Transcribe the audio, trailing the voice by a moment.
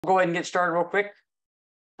Go ahead and get started real quick.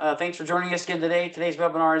 Thanks for joining us again today. Today's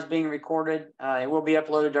webinar is being recorded. It will be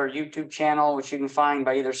uploaded to our YouTube channel, which you can find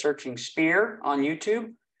by either searching SPEER on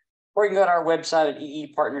YouTube, or you can go to our website at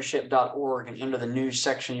eepartnership.org and under the news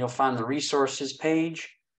section, you'll find the resources page.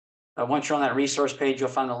 Once you're on that resource page, you'll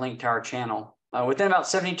find the link to our channel. Within about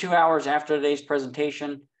 72 hours after today's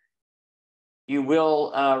presentation, you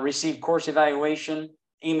will receive course evaluation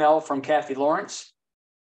email from Kathy Lawrence.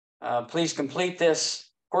 Please complete this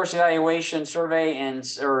course evaluation survey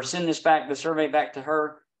or send the survey back to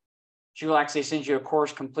her. She will actually send you a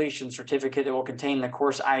course completion certificate that will contain the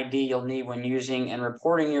course ID you'll need when using and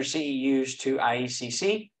reporting your CEUs to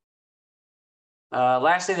IECC.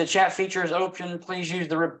 Lastly, the chat feature is open. Please use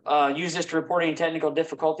this to report any technical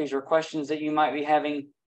difficulties or questions that you might be having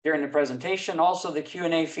during the presentation. Also, the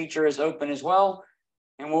Q&A feature is open as well,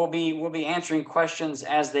 and we'll be answering questions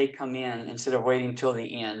as they come in instead of waiting till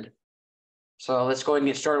the end. So let's go ahead and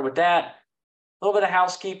get started with that. A little bit of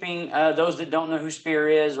housekeeping. Those that don't know who SPEER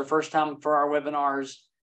is, or first time for our webinars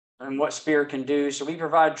and what SPEER can do. So we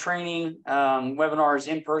provide training, webinars,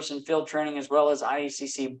 in-person field training, as well as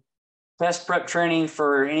IECC test prep training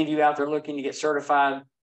for any of you out there looking to get certified.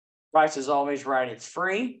 Price is always right. It's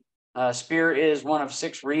free. SPEER is one of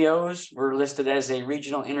 6 RIOs. We're listed as a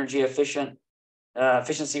regional energy efficiency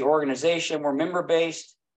organization. We're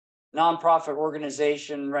member-based. Nonprofit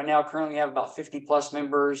organization. Right now, currently have about 50 plus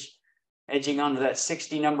members, edging onto that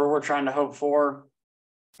 60 number we're trying to hope for,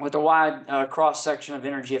 with a wide cross section of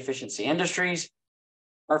energy efficiency industries.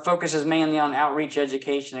 Our focus is mainly on outreach,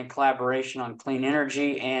 education, and collaboration on clean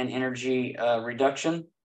energy and energy reduction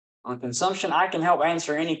on consumption. I can help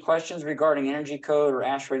answer any questions regarding energy code or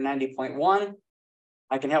ASHRAE 90.1.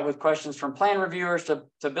 I can help with questions from plan reviewers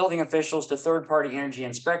to building officials to third-party energy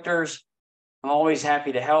inspectors. I'm always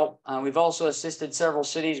happy to help. We've also assisted several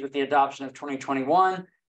cities with the adoption of 2021,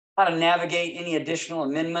 how to navigate any additional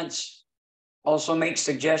amendments, also make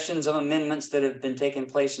suggestions of amendments that have been taking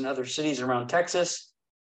place in other cities around Texas.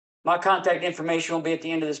 My contact information will be at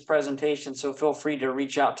the end of this presentation, so feel free to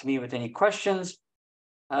reach out to me with any questions.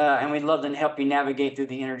 And we'd love to help you navigate through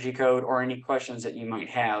the energy code or any questions that you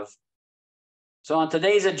might have. So on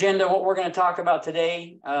today's agenda, what we're going to talk about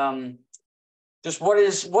today, just what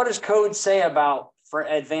does code say about for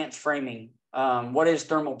advanced framing? What is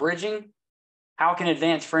thermal bridging? How can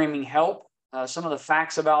advanced framing help? Some of the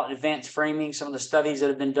facts about advanced framing, some of the studies that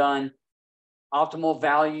have been done. Optimal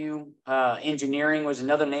value engineering was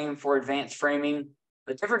another name for advanced framing.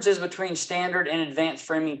 The differences between standard and advanced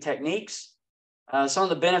framing techniques. Some of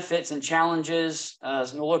the benefits and challenges.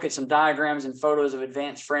 We'll look at some diagrams and photos of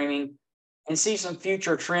advanced framing and see some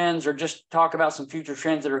future trends, or just talk about some future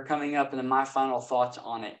trends that are coming up and then my final thoughts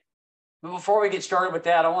on it. But before we get started with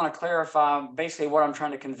that, I want to clarify basically what I'm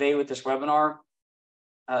trying to convey with this webinar.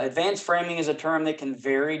 Advanced framing is a term that can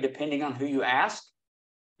vary depending on who you ask.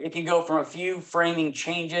 It can go from a few framing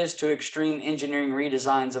changes to extreme engineering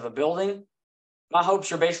redesigns of a building. My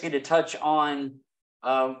hopes are basically to touch on,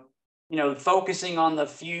 focusing on the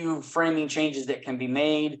few framing changes that can be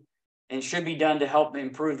made and should be done to help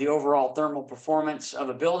improve the overall thermal performance of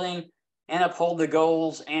a building and uphold the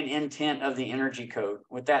goals and intent of the energy code.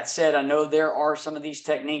 With that said, I know there are some of these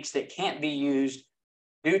techniques that can't be used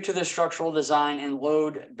due to the structural design and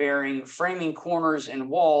load-bearing framing corners and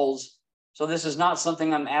walls. So this is not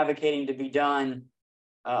something I'm advocating to be done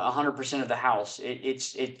 100% of the house.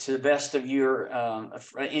 It's to the best of your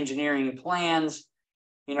engineering plans.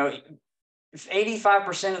 If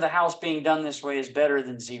 85% of the house being done this way is better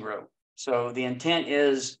than 0. So the intent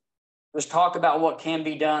is let's talk about what can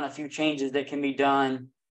be done, a few changes that can be done,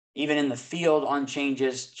 even in the field on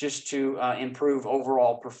changes, just to improve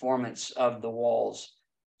overall performance of the walls.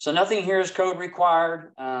 So nothing here is code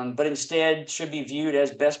required, but instead should be viewed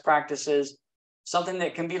as best practices, something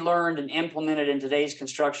that can be learned and implemented in today's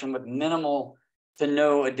construction with minimal to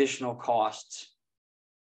no additional costs.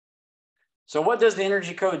 So what does the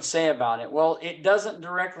energy code say about it? Well, it doesn't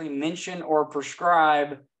directly mention or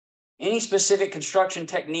prescribe any specific construction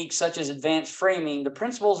techniques such as advanced framing. The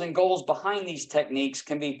principles and goals behind these techniques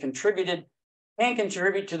can contribute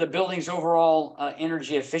to the building's overall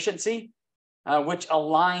energy efficiency, which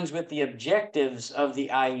aligns with the objectives of the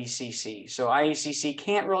IECC. So IECC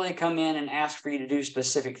can't really come in and ask for you to do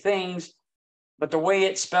specific things, but the way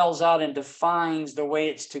it spells out and defines the way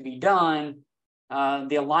it's to be done,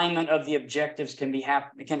 the alignment of the objectives can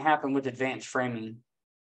happen with advanced framing.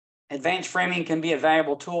 Advanced framing can be a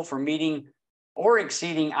valuable tool for meeting or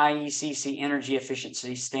exceeding IECC energy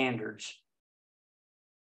efficiency standards.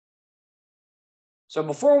 So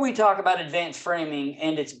before we talk about advanced framing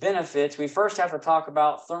and its benefits, we first have to talk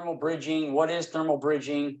about thermal bridging. What is thermal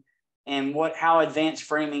bridging, and how advanced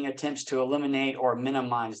framing attempts to eliminate or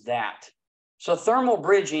minimize that. So thermal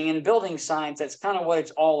bridging in building science, that's kind of what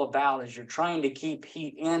it's all about, is you're trying to keep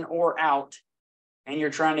heat in or out, and you're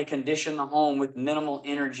trying to condition the home with minimal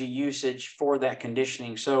energy usage for that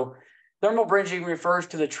conditioning. So thermal bridging refers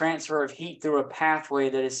to the transfer of heat through a pathway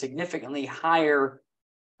that is significantly higher,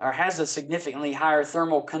 or has a significantly higher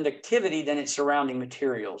thermal conductivity than its surrounding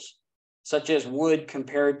materials, such as wood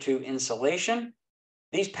compared to insulation.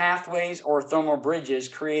 These pathways or thermal bridges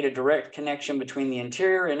create a direct connection between the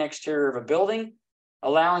interior and exterior of a building,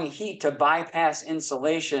 allowing heat to bypass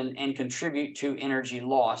insulation and contribute to energy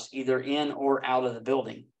loss, either in or out of the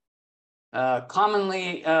building.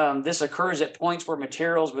 Commonly, this occurs at points where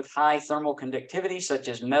materials with high thermal conductivity, such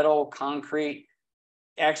as metal, concrete,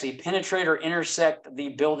 actually penetrate or intersect the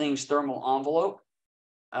building's thermal envelope.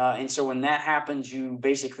 And so when that happens, you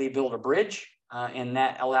basically build a bridge, and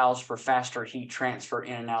that allows for faster heat transfer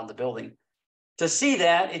in and out of the building. To see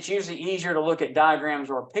that, it's usually easier to look at diagrams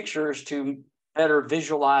or pictures to better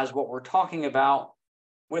visualize what we're talking about.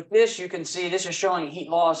 With this, you can see this is showing heat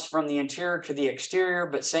loss from the interior to the exterior,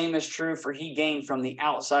 but same is true for heat gain from the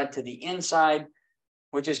outside to the inside,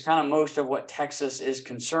 which is kind of most of what Texas is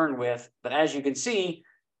concerned with. But as you can see,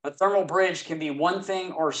 a thermal bridge can be one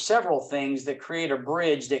thing or several things that create a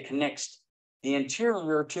bridge that connects the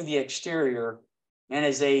interior to the exterior and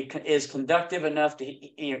is conductive enough to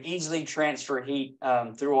easily transfer heat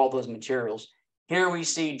through all those materials. Here we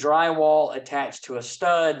see drywall attached to a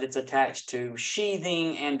stud that's attached to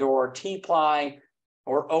sheathing and or T-ply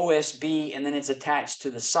or OSB, and then it's attached to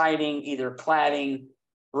the siding, either cladding,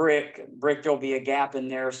 brick. There'll be a gap in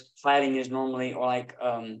there. Cladding is normally, or like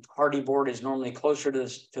hardy board is normally closer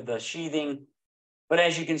to the sheathing. But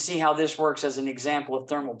as you can see how this works as an example of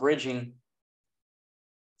thermal bridging.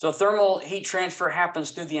 So thermal heat transfer happens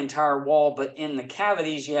through the entire wall, but in the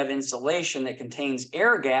cavities, you have insulation that contains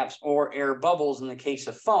air gaps or air bubbles in the case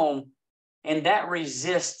of foam, and that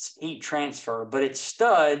resists heat transfer, but its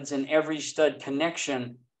studs and every stud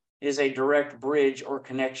connection is a direct bridge or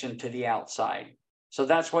connection to the outside. So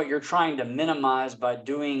that's what you're trying to minimize by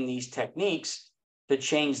doing these techniques to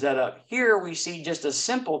change that up. Here we see just a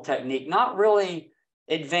simple technique, not really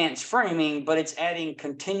advanced framing, but it's adding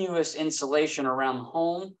continuous insulation around the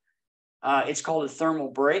home. It's called a thermal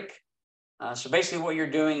break. So basically what you're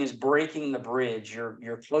doing is breaking the bridge.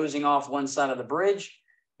 You're closing off one side of the bridge.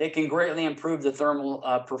 That can greatly improve the thermal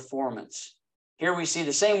performance. Here we see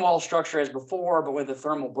the same wall structure as before, but with a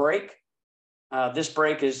thermal break. This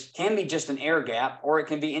break can be just an air gap, or it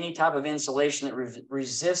can be any type of insulation that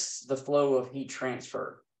resists the flow of heat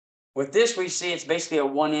transfer. With this, we see it's basically a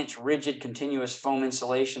 1-inch rigid continuous foam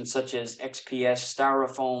insulation, such as XPS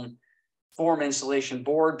styrofoam form insulation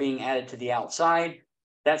board being added to the outside.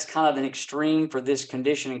 That's kind of an extreme for this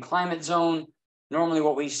condition and climate zone. Normally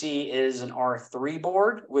what we see is an R3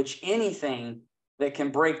 board, which anything that can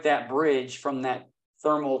break that bridge from that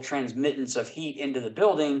thermal transmittance of heat into the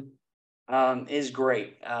building is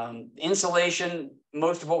great. Insulation,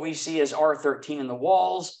 most of what we see is R13 in the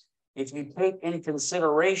walls. If you take into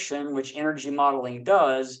consideration, which energy modeling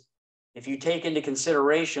does, if you take into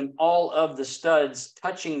consideration all of the studs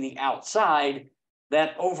touching the outside,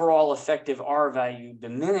 that overall effective R value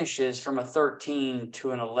diminishes from a 13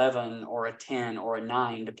 to an 11 or a 10 or a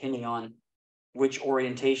 9, depending on which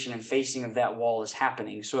orientation and facing of that wall is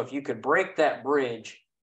happening. So if you could break that bridge,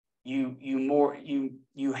 you're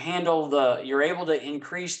able to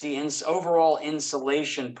increase the overall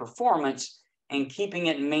insulation performance and keeping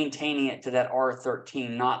it and maintaining it to that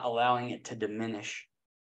R13, not allowing it to diminish.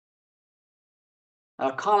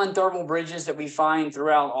 Common thermal bridges that we find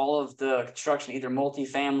throughout all of the construction, either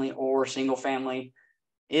multifamily or single family,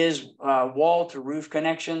 is wall to roof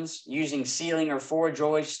connections using ceiling or floor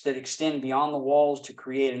joists that extend beyond the walls to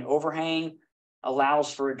create an overhang,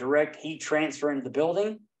 allows for a direct heat transfer into the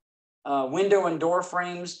building. Window and door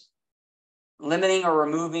frames, limiting or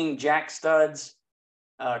removing jack studs,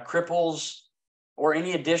 cripples, or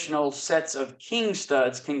any additional sets of king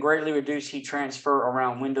studs can greatly reduce heat transfer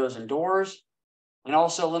around windows and doors, and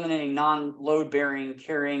also eliminating non-load bearing,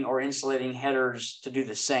 carrying, or insulating headers to do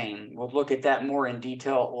the same. We'll look at that more in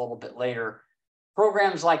detail a little bit later.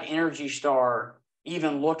 Programs like Energy Star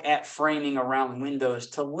even look at framing around windows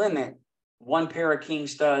to limit one pair of king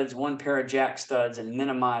studs, one pair of jack studs, and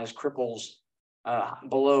minimize cripples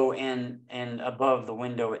below and above the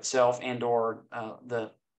window itself, and or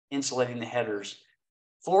the insulating the headers.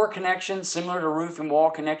 Floor connections, similar to roof and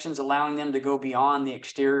wall connections, allowing them to go beyond the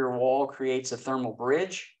exterior wall creates a thermal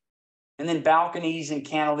bridge. And then balconies and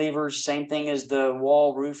cantilevers, same thing as the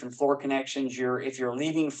wall, roof, and floor connections. If you're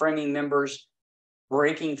leaving framing members,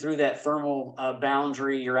 breaking through that thermal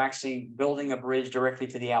boundary, you're actually building a bridge directly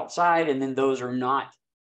to the outside, and then those are not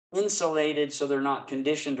insulated, so they're not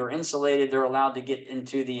conditioned or insulated. They're allowed to get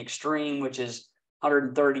into the extreme, which is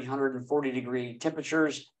 130, 140 degree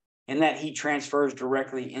temperatures, and that heat transfers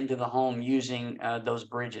directly into the home using those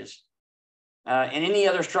bridges. And any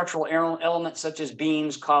other structural elements such as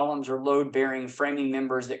beams, columns, or load-bearing framing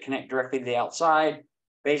members that connect directly to the outside,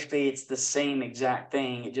 basically it's the same exact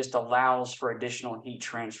thing. It just allows for additional heat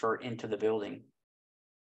transfer into the building.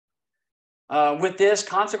 With this,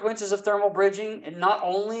 consequences of thermal bridging, and not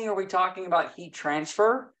only are we talking about heat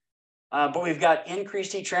transfer, but we've got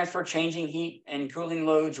increased heat transfer, changing heat and cooling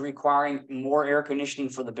loads requiring more air conditioning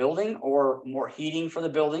for the building or more heating for the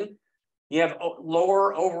building. You have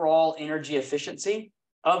lower overall energy efficiency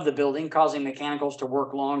of the building, causing mechanicals to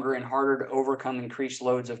work longer and harder to overcome increased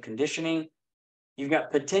loads of conditioning. You've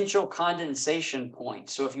got potential condensation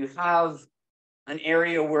points. So if you have an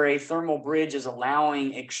area where a thermal bridge is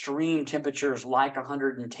allowing extreme temperatures like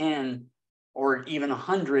 110 or even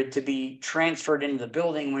 100 to be transferred into the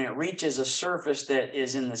building, when it reaches a surface that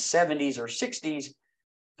is in the 70s or 60s,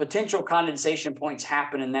 potential condensation points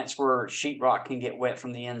happen, and that's where sheetrock can get wet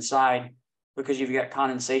from the inside because you've got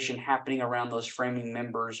condensation happening around those framing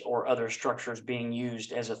members or other structures being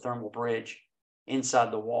used as a thermal bridge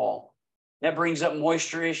inside the wall. That brings up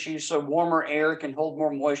moisture issues. So warmer air can hold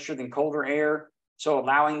more moisture than colder air. So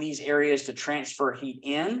allowing these areas to transfer heat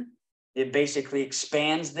in, it basically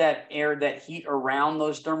expands that air, that heat around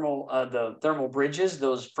those the thermal bridges,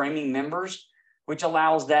 those framing members, which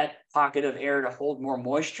allows that pocket of air to hold more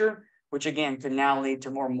moisture, which again can now lead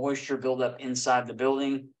to more moisture buildup inside the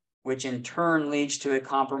building, which in turn leads to a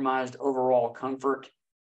compromised overall comfort.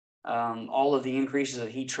 All of the increases of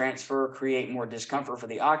heat transfer create more discomfort for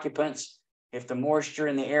the occupants. If the moisture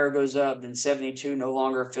in the air goes up, then 72 no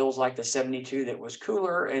longer feels like the 72 that was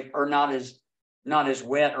cooler or not as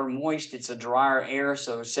wet or moist. It's a drier air,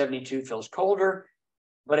 so 72 feels colder.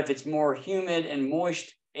 But if it's more humid and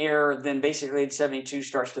moist air, then basically 72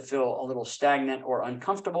 starts to feel a little stagnant or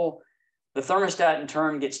uncomfortable. The thermostat in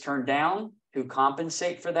turn gets turned down to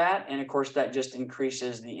compensate for that. And of course, that just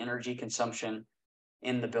increases the energy consumption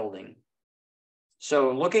in the building.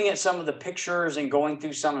 So looking at some of the pictures and going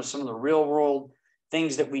through some of the real world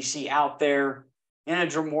things that we see out there in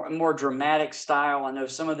a more dramatic style. I know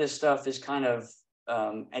some of this stuff is kind of,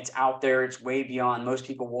 it's out there, it's way beyond, most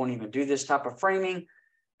people won't even do this type of framing.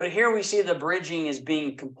 But here we see the bridging is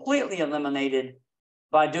being completely eliminated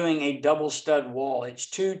by doing a double stud wall.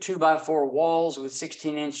 It's two 2x4 walls with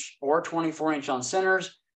 16-inch or 24-inch on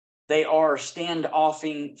centers. They are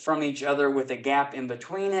standoffing from each other with a gap in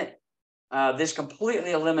between it. This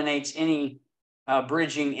completely eliminates any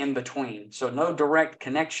bridging in between. So no direct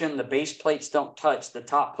connection. The base plates don't touch. The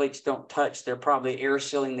top plates don't touch. They're probably air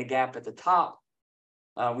sealing the gap at the top.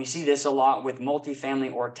 We see this a lot with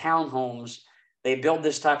multifamily or townhomes. They build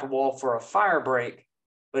this type of wall for a fire break,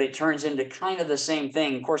 but it turns into kind of the same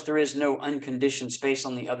thing. Of course, there is no unconditioned space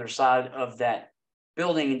on the other side of that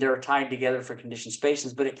building. They're tied together for conditioned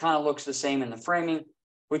spaces, but it kind of looks the same in the framing,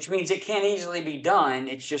 which means it can easily be done.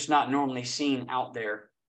 It's just not normally seen out there.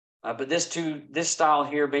 But this style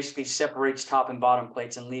here basically separates top and bottom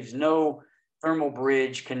plates and leaves no thermal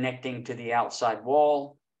bridge connecting to the outside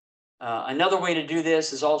wall. Another way to do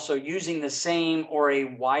this is also using the same or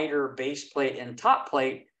a wider base plate and top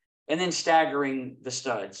plate, and then staggering the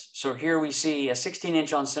studs. So here we see a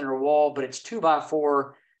 16-inch on center wall, but it's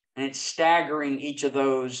 2x4, and it's staggering each of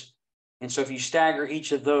those. And so if you stagger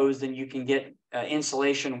each of those, then you can get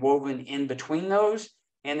insulation woven in between those.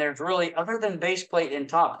 And there's really, other than base plate and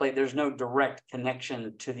top plate, there's no direct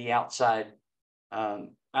connection to the outside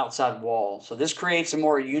wall. So this creates a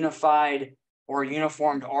more unified or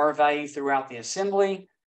uniformed R value throughout the assembly.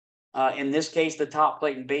 In this case, the top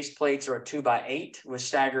plate and base plates are a 2x8 with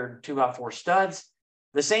staggered 2x4 studs.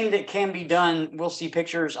 The same that can be done, we'll see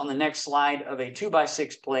pictures on the next slide of a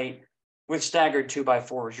 2x6 plate with staggered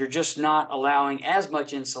 2x4s. You're just not allowing as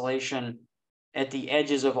much insulation at the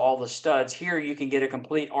edges of all the studs. Here you can get a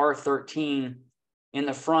complete R13 in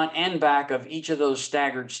the front and back of each of those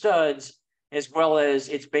staggered studs, as well as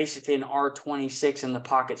it's basically an R26 in the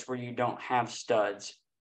pockets where you don't have studs.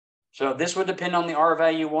 So this would depend on the R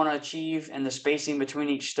value you want to achieve and the spacing between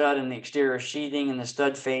each stud and the exterior sheathing and the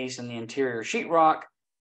stud face and the interior sheetrock.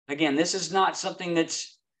 Again, this is not something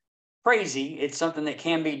that's crazy. It's something that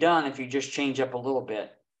can be done if you just change up a little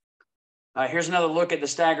bit. Here's another look at the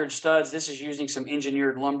staggered studs. This is using some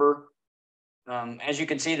engineered lumber. As you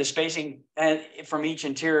can see, the spacing from each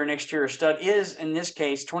interior and exterior stud is, in this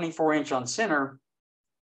case, 24-inch on center,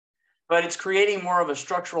 but it's creating more of a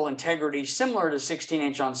structural integrity similar to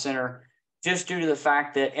 16-inch on center, just due to the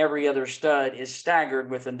fact that every other stud is staggered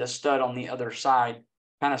within the stud on the other side,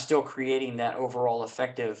 kind of still creating that overall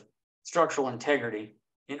effective structural integrity.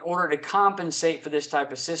 In order to compensate for this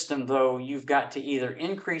type of system, though, you've got to either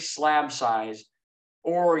increase slab size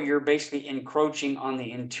or you're basically encroaching on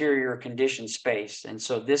the interior conditioned space. And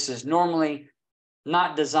so this is normally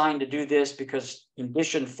not designed to do this, because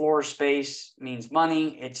conditioned floor space means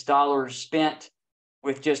money. It's dollars spent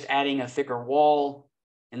with just adding a thicker wall.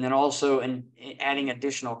 And then also adding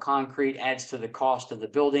additional concrete adds to the cost of the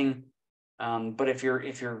building. But if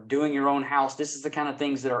you're doing your own house, this is the kind of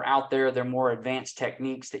things that are out there. They're more advanced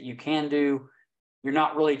techniques that you can do. You're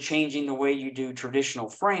not really changing the way you do traditional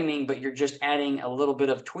framing, but you're just adding a little bit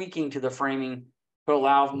of tweaking to the framing to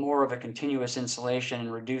allow more of a continuous insulation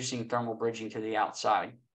and reducing thermal bridging to the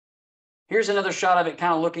outside. Here's another shot of it,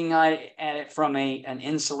 kind of looking at it from an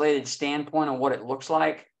insulated standpoint on what it looks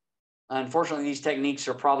like. Unfortunately, these techniques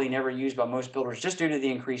are probably never used by most builders just due to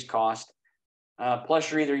the increased cost.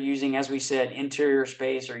 Plus, you're either using, as we said, interior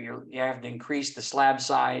space, or you have to increase the slab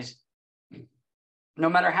size. No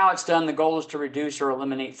matter how it's done, the goal is to reduce or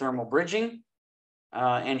eliminate thermal bridging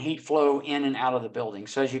and heat flow in and out of the building.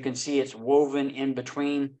 So as you can see, it's woven in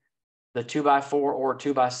between the 2x4 or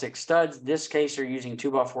 2x6 studs. In this case, you're using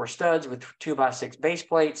 2x4 studs with 2x6 base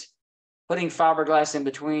plates, putting fiberglass in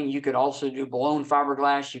between. You could also do blown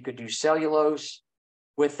fiberglass. You could do cellulose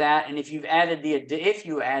with that. And if you add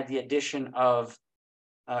the addition of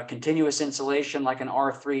continuous insulation like an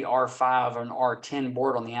R3, R5, or an R10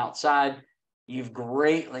 board on the outside, you've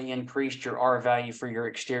greatly increased your R value for your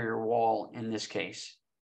exterior wall in this case.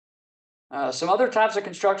 Some other types of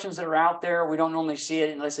constructions that are out there, we don't normally see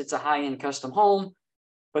it unless it's a high-end custom home,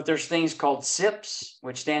 but there's things called SIPs,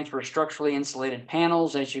 which stands for structurally insulated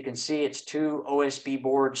panels. As you can see, it's two OSB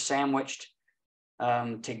boards sandwiched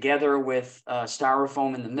together with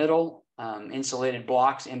styrofoam in the middle, insulated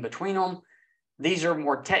blocks in between them. These are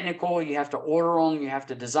more technical. You have to order them. You have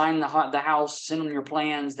to design the house, send them your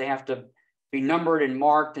plans. They have to be numbered and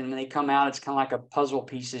marked, and when they come out, it's kind of like a puzzle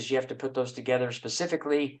pieces. You have to put those together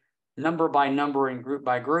specifically, number by number and group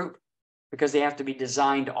by group, because they have to be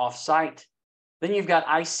designed off-site. Then you've got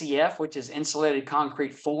ICF, which is insulated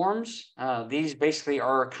concrete forms. These basically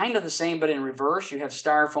are kind of the same, but in reverse. You have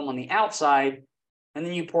styrofoam on the outside, and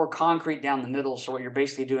then you pour concrete down the middle. So what you're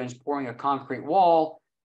basically doing is pouring a concrete wall,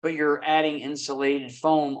 but you're adding insulated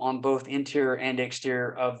foam on both interior and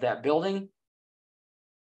exterior of that building.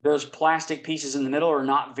 Those plastic pieces in the middle are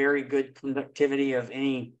not very good conductivity of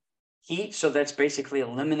any heat. So that's basically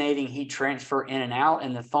eliminating heat transfer in and out.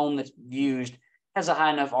 And the foam that's used has a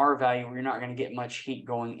high enough R value where you're not going to get much heat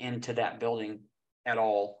going into that building at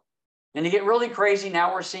all. And to get really crazy,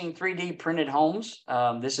 now we're seeing 3D printed homes.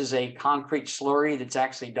 This is a concrete slurry that's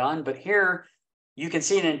actually done. But here you can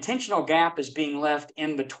see an intentional gap is being left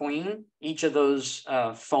in between each of those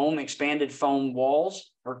expanded foam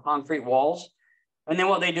walls or concrete walls. And then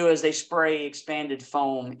what they do is they spray expanded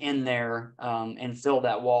foam in there and fill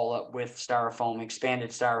that wall up with styrofoam,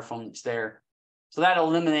 expanded styrofoam that's there. So that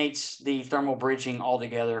eliminates the thermal bridging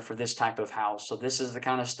altogether for this type of house. So this is the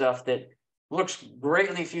kind of stuff that looks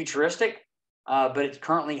greatly futuristic, but it's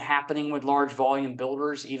currently happening with large volume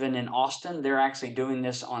builders. Even in Austin, they're actually doing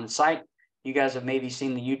this on site. You guys have maybe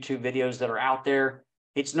seen the YouTube videos that are out there.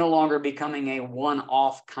 It's no longer becoming a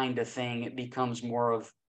one-off kind of thing. It becomes more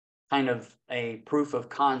of kind of a proof of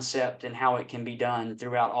concept and how it can be done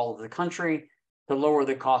throughout all of the country to lower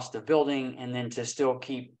the cost of building, and then to still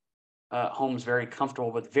keep homes very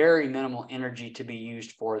comfortable with very minimal energy to be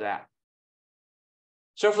used for that.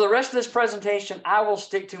 So for the rest of this presentation, I will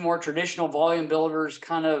stick to more traditional volume builders,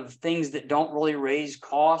 kind of things that don't really raise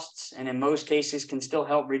costs, and in most cases can still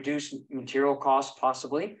help reduce material costs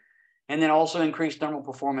possibly, and then also increase thermal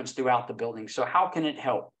performance throughout the building. So how can it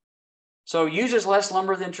help? So uses less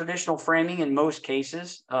lumber than traditional framing in most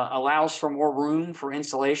cases, allows for more room for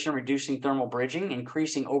insulation, reducing thermal bridging,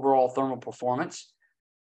 increasing overall thermal performance.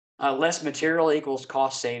 Less material equals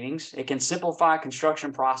cost savings. It can simplify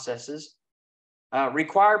construction processes.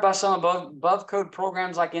 Required by some above code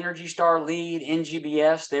programs like Energy Star, LEED,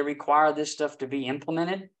 NGBS, they require this stuff to be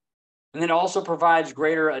implemented. And then it also provides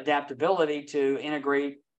greater adaptability to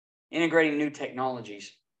integrating new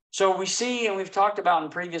technologies. So we see, and we've talked about in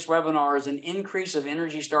previous webinars, an increase of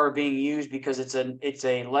Energy Star being used because it's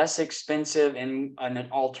a less expensive and an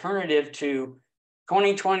alternative to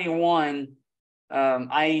 2021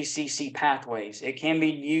 IECC pathways. It can be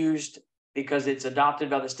used because it's adopted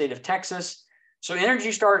by the state of Texas. So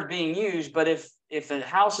Energy Star is being used, but if a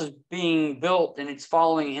house is being built and it's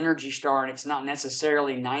following Energy Star and it's not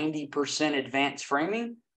necessarily 90% advanced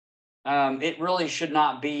framing, it really should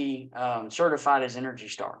not be certified as Energy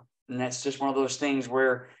Star. And that's just one of those things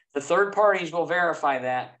where the third parties will verify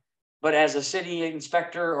that. But as a city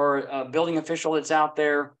inspector or a building official that's out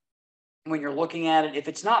there, when you're looking at it, if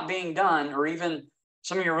it's not being done, or even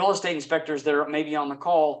some of your real estate inspectors that are maybe on the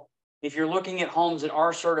call, if you're looking at homes that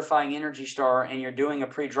are certifying Energy Star and you're doing a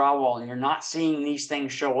pre-drywall and you're not seeing these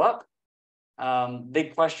things show up,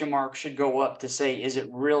 big question mark should go up to say, is it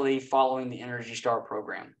really following the Energy Star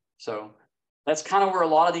program? So that's kind of where a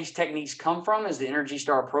lot of these techniques come from, is the Energy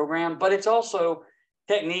Star program, but it's also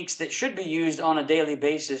techniques that should be used on a daily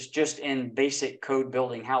basis just in basic code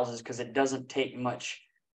building houses, because it doesn't take much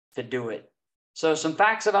to do it. So some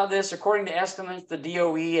facts about this: according to estimates, the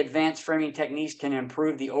DOE advanced framing techniques can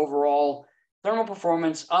improve the overall thermal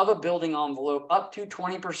performance of a building envelope up to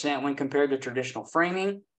 20% when compared to traditional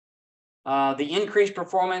framing. The increased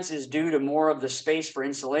performance is due to more of the space for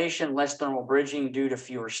insulation, less thermal bridging due to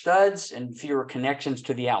fewer studs and fewer connections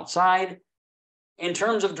to the outside. In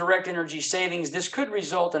terms of direct energy savings, this could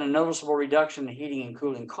result in a noticeable reduction in heating and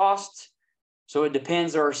cooling costs. So it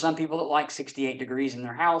depends. There are some people that like 68 degrees in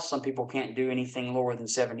their house. Some people can't do anything lower than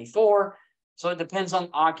 74. So it depends on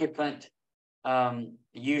occupant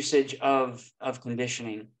usage of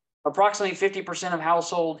conditioning. Approximately 50% of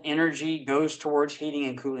household energy goes towards heating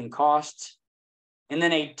and cooling costs. And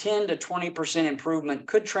then a 10 to 20% improvement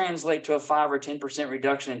could translate to a 5 or 10%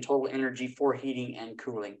 reduction in total energy for heating and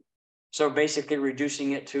cooling. So basically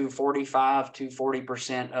reducing it to 45 to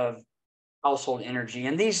 40% of household energy.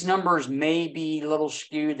 And these numbers may be a little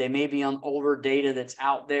skewed. They may be on older data that's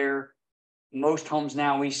out there. Most homes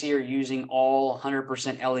now we see are using all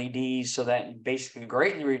 100% LEDs. So that basically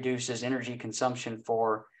greatly reduces energy consumption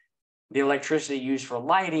for the electricity used for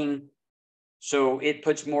lighting. So it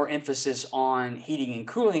puts more emphasis on heating and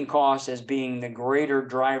cooling costs as being the greater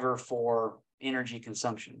driver for energy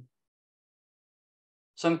consumption.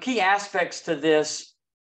 Some key aspects to this,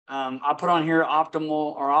 I put on here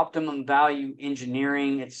optimal or optimum value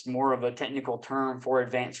engineering. It's more of a technical term for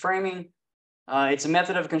advanced framing. It's a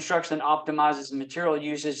method of construction that optimizes material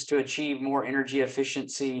usage to achieve more energy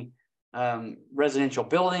efficiency residential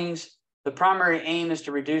buildings. The primary aim is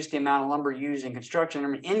to reduce the amount of lumber used in construction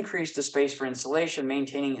and increase the space for insulation,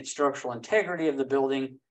 maintaining its structural integrity of the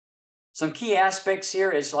building. Some key aspects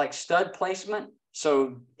here is like stud placement.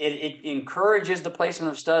 So it encourages the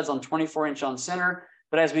placement of studs on 24-inch on center.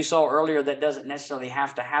 But as we saw earlier, that doesn't necessarily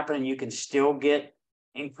have to happen, and you can still get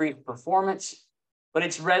increased performance. But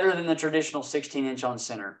it's rather than the traditional 16-inch on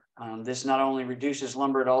center. This not only reduces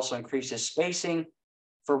lumber, it also increases spacing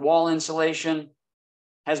for wall insulation,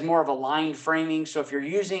 has more of a lined framing. So if you're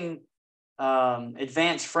using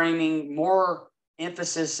advanced framing, more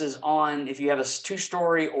emphasis is on if you have a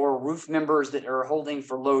 2-story or roof members that are holding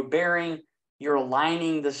for load bearing, you're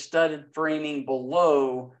aligning the studded framing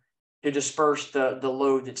below to disperse the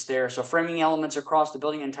load that's there. So framing elements across the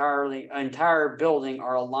building entire building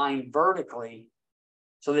are aligned vertically.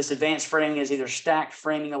 So this advanced framing is either stacked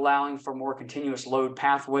framing, allowing for more continuous load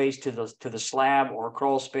pathways to the slab or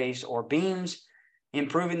crawl space or beams,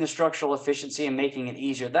 improving the structural efficiency and making it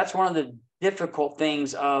easier. That's one of the difficult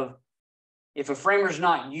things of if a framer's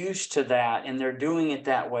not used to that and they're doing it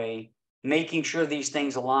that way, making sure these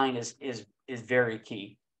things align is very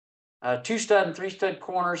key. 2-stud and 3-stud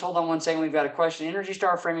corners. Hold on one second. We've got a question. Energy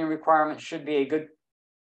Star framing requirements should be a good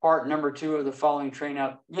part number 2 of the following train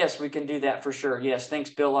up. Yes, we can do that for sure. Yes, thanks,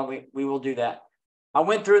 Bill. We will do that. I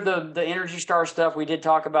went through the Energy Star stuff. We did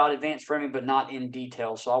talk about advanced framing, but not in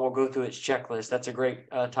detail. So I will go through its checklist. That's a great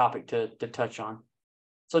topic to touch on.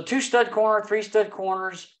 So 2-stud corner, 3-stud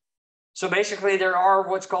corners. So basically there are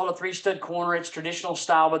what's called a 3-stud corner. It's traditional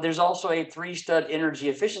style, but there's also a 3-stud energy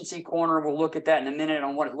efficiency corner. We'll look at that in a minute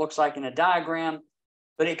on what it looks like in a diagram,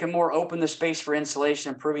 but it can more open the space for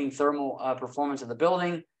insulation, improving thermal performance of the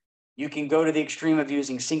building. You can go to the extreme of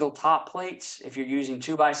using single top plates. If you're using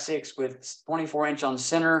 2x6 with 24-inch on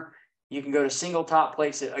center, you can go to single top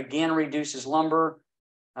plates that again reduces lumber.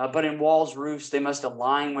 But in walls, roofs, they must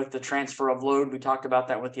align with the transfer of load. We talked about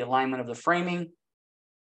that with the alignment of the framing.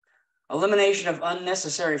 Elimination of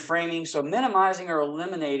unnecessary framing. So minimizing or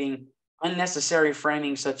eliminating unnecessary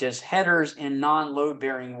framing such as headers in non-load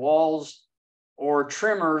bearing walls or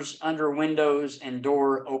trimmers under windows and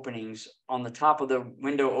door openings on the top of the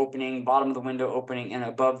window opening, bottom of the window opening, and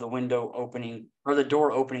above the window opening or the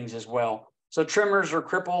door openings as well. So trimmers or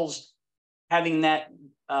cripples, having that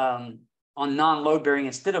on non-load bearing,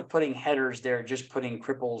 instead of putting headers there, just putting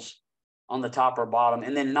cripples on the top or bottom,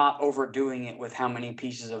 and then not overdoing it with how many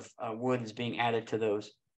pieces of wood is being added to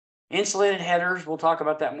those. Insulated headers, we'll talk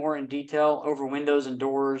about that more in detail, over windows and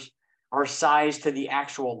doors, are sized to the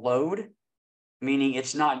actual load, meaning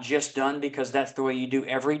it's not just done because that's the way you do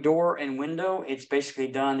every door and window. It's basically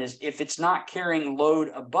done as if it's not carrying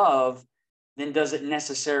load above, then does it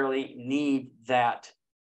necessarily need that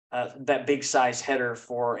big size header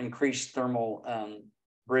for increased thermal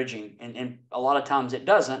bridging? And a lot of times it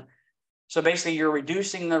doesn't. So basically you're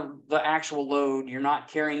reducing the actual load. You're not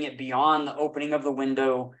carrying it beyond the opening of the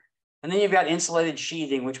window. And then you've got insulated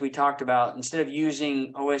sheathing, which we talked about. Instead of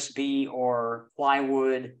using OSB or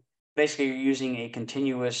plywood, basically you're using a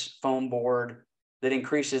continuous foam board that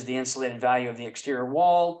increases the insulated value of the exterior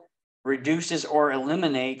wall, reduces or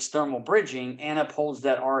eliminates thermal bridging, and upholds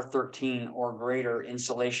that R13 or greater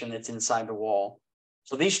insulation that's inside the wall.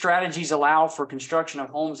 So these strategies allow for construction of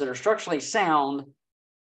homes that are structurally sound,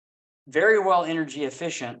 very well energy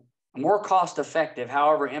efficient, more cost effective.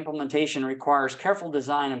 However, implementation requires careful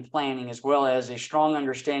design and planning, as well as a strong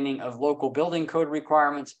understanding of local building code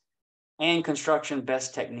requirements and construction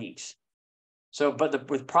best techniques. So, but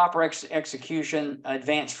with proper execution,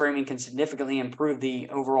 advanced framing can significantly improve the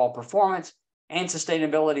overall performance and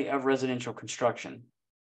sustainability of residential construction.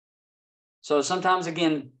 So sometimes,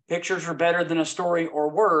 again, pictures are better than a story or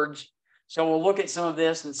words. So we'll look at some of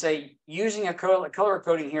this and say, using a color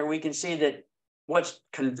coding here, we can see that what's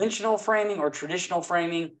conventional framing or traditional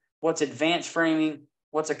framing, what's advanced framing,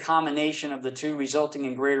 what's a combination of the two, resulting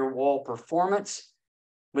in greater wall performance.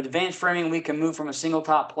 With advanced framing, we can move from a single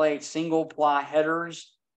top plate, single ply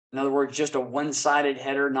headers. In other words, just a one-sided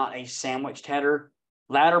header, not a sandwiched header.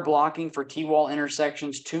 Ladder blocking for T-wall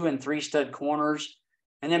intersections, 2 and 3 stud corners,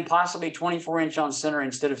 and then possibly 24-inch on center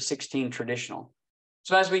instead of 16 traditional.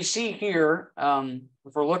 So as we see here,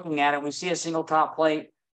 if we're looking at it, we see a single top plate.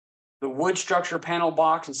 The wood structure panel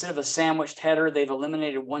box, instead of a sandwiched header, they've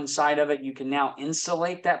eliminated one side of it. You can now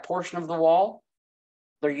insulate that portion of the wall.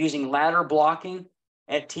 They're using ladder blocking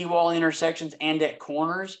at T-wall intersections and at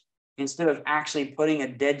corners, instead of actually putting a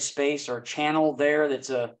dead space or channel there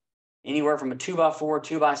that's anywhere from a 2x4,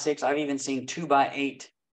 2x6. I've even seen 2x8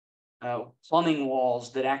 plumbing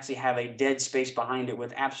walls that actually have a dead space behind it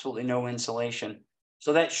with absolutely no insulation.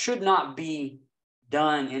 So that should not be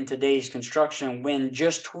done in today's construction, when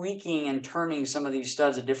just tweaking and turning some of these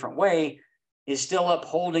studs a different way is still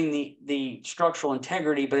upholding the structural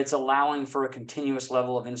integrity, but it's allowing for a continuous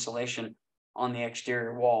level of insulation on the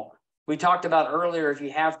exterior wall. We talked about earlier, if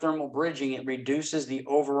you have thermal bridging, it reduces the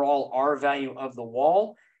overall R value of the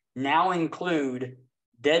wall. Now include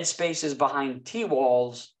dead spaces behind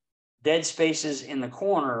T-walls, dead spaces in the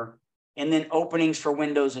corner, and then openings for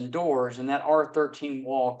windows and doors. And that R13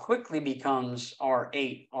 wall quickly becomes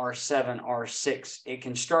R8, R7, R6. It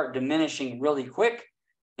can start diminishing really quick.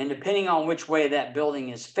 And depending on which way that building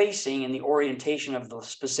is facing and the orientation of the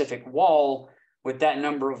specific wall, with that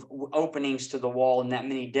number of openings to the wall and that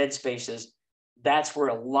many dead spaces, that's where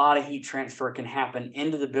a lot of heat transfer can happen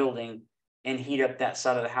into the building and heat up that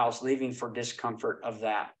side of the house, leaving for discomfort of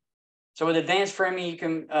that. So with advanced framing, you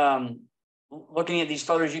can, looking at these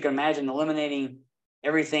photos, you can imagine eliminating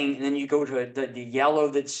everything, and then you go to the yellow,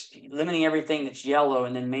 that's eliminating everything that's yellow,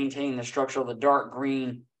 and then maintaining the structure of the dark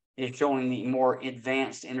green is showing the more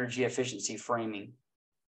advanced energy efficiency framing.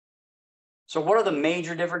 So what are the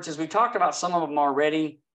major differences? We talked about some of them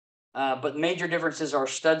already, but major differences are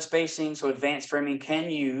stud spacing. So advanced framing can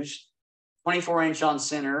use 24-inch on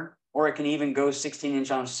center, or it can even go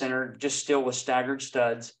 16-inch on center, just still with staggered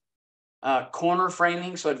studs. Corner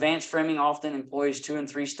framing. So advanced framing often employs 2 and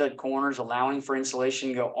 3 stud corners, allowing for insulation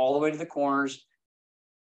to go all the way to the corners.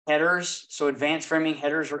 Headers. So advanced framing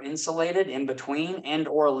headers are insulated in between and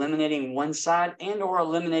or eliminating one side and or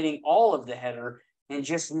eliminating all of the header, and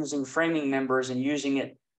just using framing members and using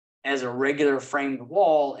it as a regular framed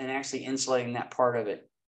wall and actually insulating that part of it.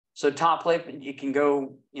 So top plate, you can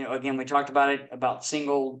go, again, we talked about it, about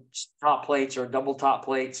single top plates or double top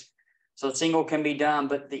plates. So single can be done,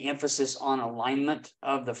 but the emphasis on alignment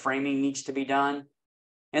of the framing needs to be done.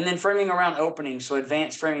 And then framing around openings. So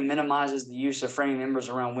advanced framing minimizes the use of framing members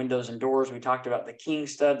around windows and doors. We talked about the king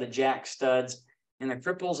stud, the jack studs, and the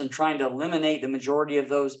cripples, and trying to eliminate the majority of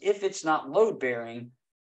those if it's not load bearing,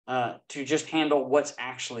 to just handle what's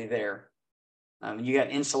actually there. You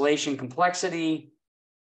got insulation complexity,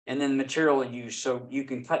 and then material use. So you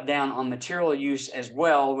can cut down on material use as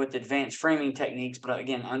well with advanced framing techniques, but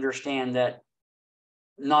again, understand that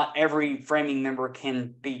not every framing member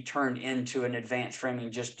can be turned into an advanced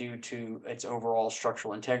framing just due to its overall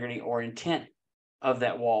structural integrity or intent of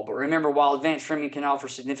that wall. But remember, while advanced framing can offer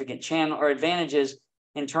significant channel or advantages,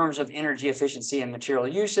 in terms of energy efficiency and material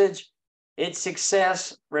usage. Its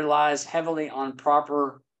success relies heavily on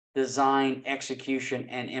proper design, execution,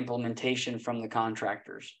 and implementation from the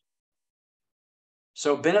contractors.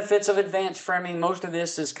 So benefits of advanced framing, most of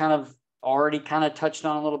this is already touched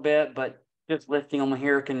on a little bit, but just listing them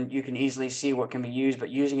here, you can easily see what can be used. But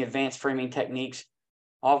using advanced framing techniques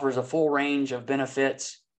offers a full range of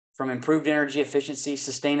benefits, from improved energy efficiency,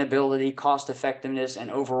 sustainability, cost effectiveness,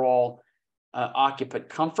 and overall occupant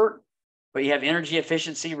comfort. But you have energy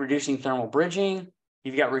efficiency, reducing thermal bridging.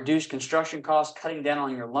 You've got reduced construction costs, cutting down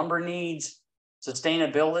on your lumber needs.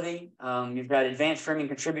 Sustainability, you've got advanced framing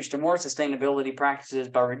contributes to more sustainability practices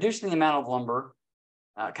by reducing the amount of lumber,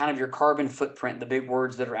 your carbon footprint, the big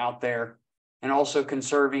words that are out there, and also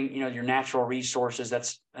conserving, your natural resources.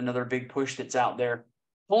 That's another big push that's out there.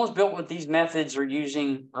 Homes built with these methods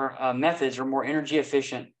are more energy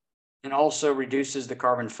efficient and also reduces the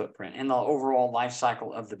carbon footprint and the overall life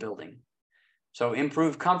cycle of the building. So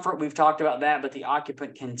improved comfort, we've talked about that, but the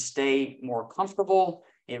occupant can stay more comfortable.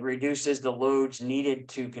 It reduces the loads needed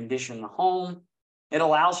to condition the home. It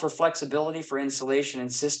allows for flexibility for insulation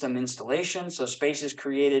and system installation. So spaces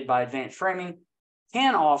created by advanced framing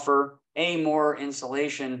can offer more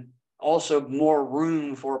insulation, also more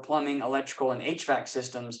room for plumbing, electrical, and HVAC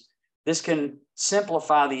systems. This can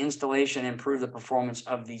simplify the installation and improve the performance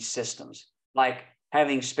of these systems, like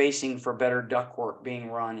having spacing for better ductwork being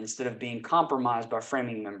run instead of being compromised by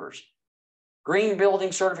framing members. Green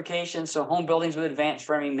building certification. So home buildings with advanced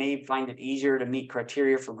framing may find it easier to meet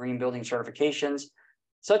criteria for green building certifications,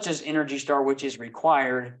 such as Energy Star, which is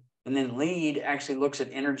required. And then LEED actually looks at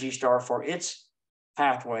Energy Star for its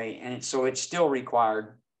pathway, and so it's still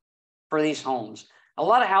required for these homes. A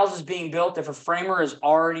lot of houses being built, if a framer is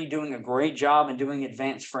already doing a great job in doing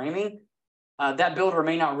advanced framing, that builder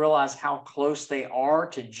may not realize how close they are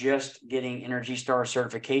to just getting Energy Star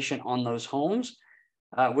certification on those homes,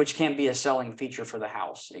 which can be a selling feature for the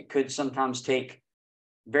house. It could sometimes take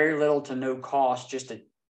very little to no cost just to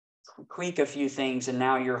tweak a few things, and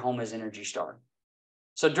now your home is Energy Star.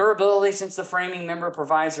 So durability, since the framing member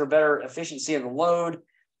provides for better efficiency of the load,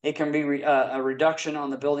 it can be a reduction on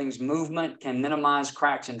the building's movement, can minimize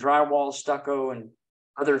cracks in drywall, stucco, and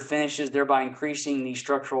other finishes, thereby increasing the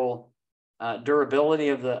structural durability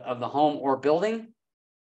of the home or building.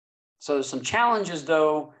 So some challenges,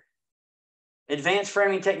 though. Advanced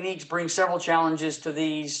framing techniques bring several challenges to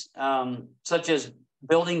these, such as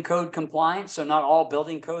building code compliance. So not all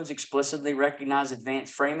building codes explicitly recognize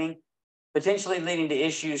advanced framing, potentially leading to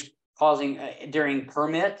issues causing during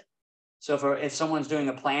permit. So if someone's doing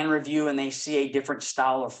a plan review and they see a different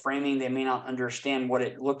style of framing, they may not understand what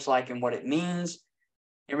it looks like and what it means.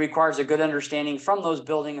 It requires a good understanding from those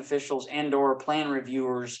building officials and or plan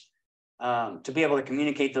reviewers to be able to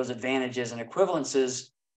communicate those advantages and equivalences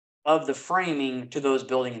of the framing to those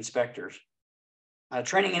building inspectors.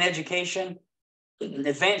 Training and education.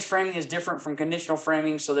 Advanced framing is different from conventional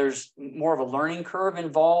framing, so there's more of a learning curve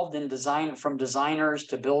involved in design, from designers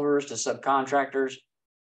to builders to subcontractors.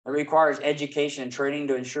 It requires education and training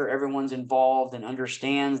to ensure everyone's involved and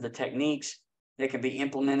understands the techniques that can be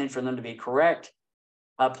implemented for them to be correct.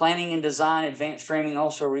 Planning and design. Advanced framing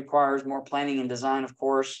also requires more planning and design, of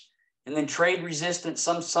course. And then trade resistance.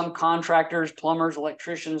 Some contractors, plumbers,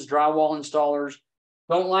 electricians, drywall installers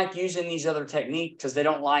don't like using these other techniques because they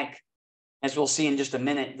don't like, as we'll see in just a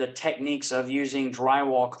minute, the techniques of using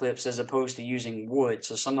drywall clips as opposed to using wood.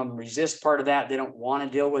 So some of them resist part of that. They don't want to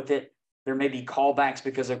deal with it. There may be callbacks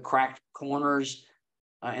because of cracked corners,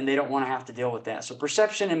 and they don't want to have to deal with that. So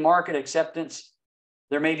perception and market acceptance.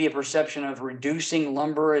 There may be a perception of reducing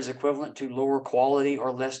lumber as equivalent to lower quality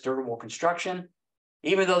or less durable construction.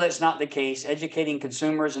 Even though that's not the case, educating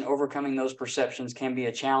consumers and overcoming those perceptions can be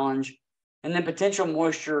a challenge. And then potential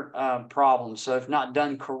moisture problems. So if not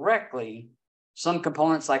done correctly, some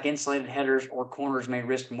components like insulated headers or corners may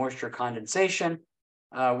risk moisture condensation,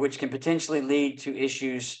 which can potentially lead to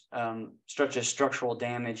issues such as structural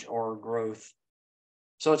damage or growth.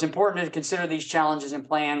 So it's important to consider these challenges and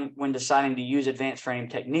plan when deciding to use advanced framing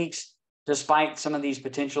techniques. Despite some of these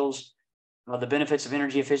potentials, the benefits of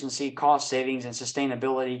energy efficiency, cost savings, and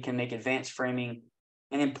sustainability can make advanced framing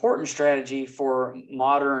an important strategy for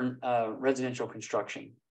modern residential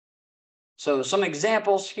construction. So some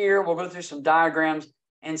examples here, we'll go through some diagrams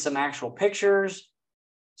and some actual pictures.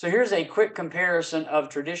 So here's a quick comparison of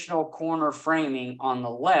traditional corner framing on the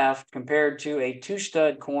left compared to a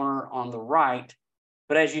two-stud corner on the right.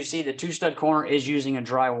 But as you see, the two-stud corner is using a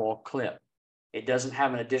drywall clip. It doesn't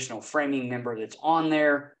have an additional framing member that's on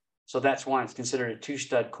there. So that's why it's considered a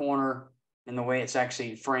two-stud corner in the way it's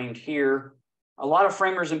actually framed here. A lot of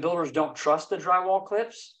framers and builders don't trust the drywall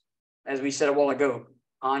clips, as we said a while ago,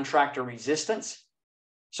 contractor resistance.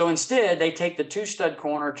 So instead, they take the 2-stud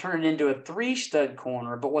corner, turn it into a 3-stud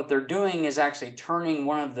corner, but what they're doing is actually turning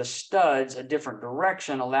one of the studs a different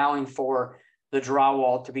direction, allowing for the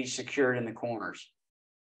drywall to be secured in the corners.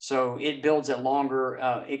 So it builds a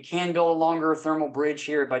longer, it can build a longer thermal bridge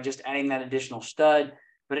here by just adding that additional stud,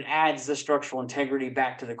 but it adds the structural integrity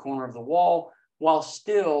back to the corner of the wall while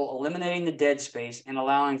still eliminating the dead space and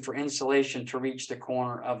allowing for insulation to reach the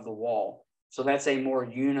corner of the wall. So that's a more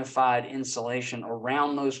unified insulation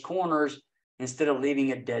around those corners instead of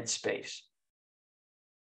leaving a dead space.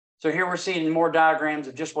 So here we're seeing more diagrams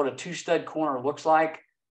of just what a 2-stud corner looks like.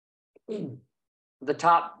 The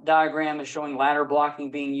top diagram is showing ladder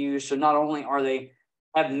blocking being used. So not only are they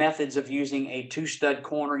have methods of using a 2-stud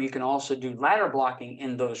corner, you can also do ladder blocking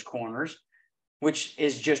in those corners, which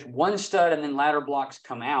is just 1 stud and then ladder blocks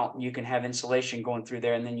come out. You can have insulation going through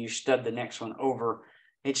there and then you stud the next one over.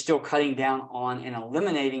 It's still cutting down on and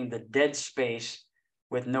eliminating the dead space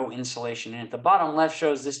with no insulation in it. The bottom left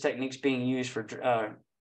shows this technique's being used for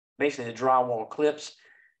basically the drywall clips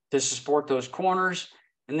to support those corners.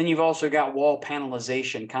 And then you've also got wall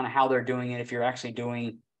panelization, kind of how they're doing it. If you're actually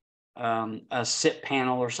doing a SIP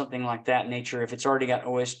panel or something like that nature, if it's already got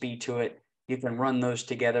OSB to it, you can run those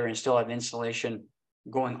together and still have insulation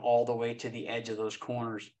going all the way to the edge of those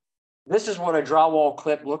corners. This is what a drywall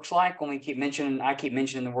clip looks like when I keep mentioning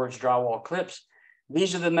the words drywall clips.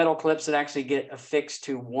 These are the metal clips that actually get affixed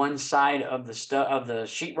to one side of the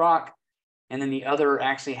sheetrock, and then the other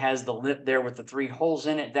actually has the lip there with the 3 holes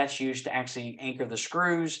in it. That's used to actually anchor the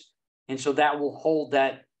screws, and so that will hold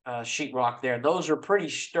that sheetrock there. Those are pretty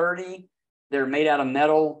sturdy. They're made out of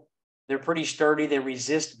metal. They're pretty sturdy. They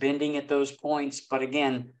resist bending at those points, but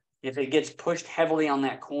again, if it gets pushed heavily on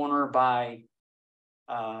that corner by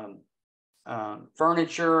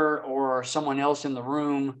furniture or someone else in the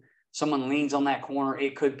room, someone leans on that corner,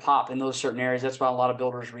 it could pop in those certain areas. That's why a lot of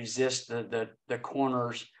builders resist the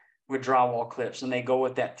corners with drywall clips, and they go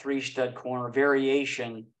with that 3-stud corner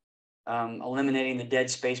variation, eliminating the dead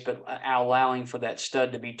space, but allowing for that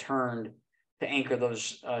stud to be turned to anchor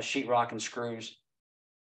those sheetrock and screws.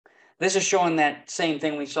 This is showing that same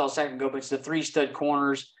thing we saw a second ago, but it's the 3-stud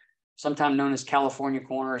corners, sometimes known as California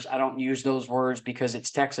corners. I don't use those words because it's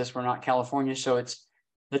Texas, we're not California. So it's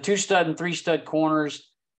the 2-stud and 3-stud corners.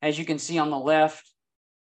 As you can see on the left,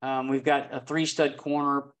 we've got a 3-stud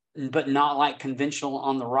corner, but not like conventional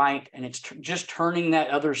on the right. And it's just turning that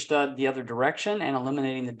other stud the other direction and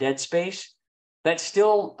eliminating the dead space. That's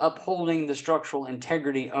still upholding the structural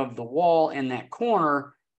integrity of the wall in that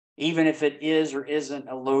corner, even if it is or isn't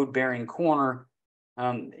a load-bearing corner.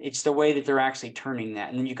 It's the way that they're actually turning that.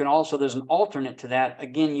 And then you can also, there's an alternate to that,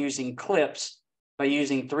 again, using clips by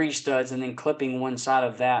using 3 studs and then clipping one side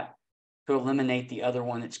of that to eliminate the other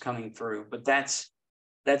one that's coming through. But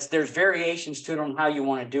there's variations to it on how you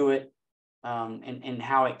want to do it, and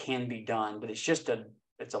how it can be done. But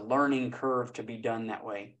it's a learning curve to be done that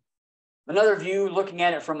way. Another view, looking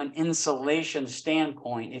at it from an insulation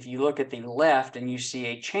standpoint, if you look at the left and you see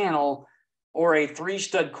a channel or a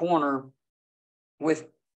 3-stud corner with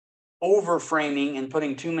overframing and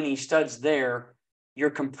putting too many studs there,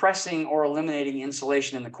 you're compressing or eliminating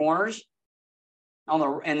insulation in the corners.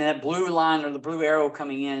 And that blue line or the blue arrow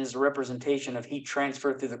coming in is a representation of heat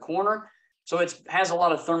transfer through the corner. So it has a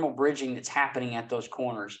lot of thermal bridging that's happening at those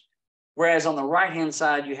corners. Whereas on the right-hand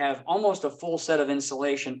side, you have almost a full set of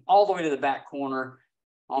insulation all the way to the back corner.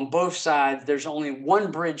 On both sides, there's only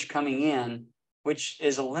one bridge coming in, which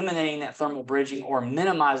is eliminating that thermal bridging or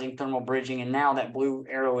minimizing thermal bridging. And now that blue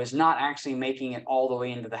arrow is not actually making it all the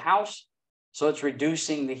way into the house. So it's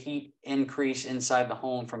reducing the heat increase inside the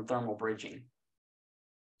home from thermal bridging.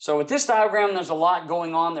 So with this diagram, there's a lot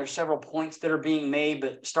going on. There's several points that are being made,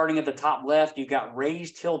 but starting at the top left, you've got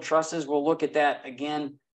raised hill trusses. We'll look at that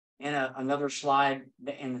again in another slide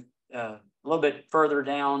and a little bit further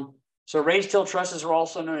down. So raised hill trusses are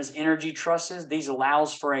also known as energy trusses. These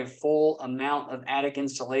allows for a full amount of attic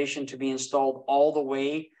insulation to be installed all the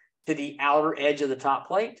way to the outer edge of the top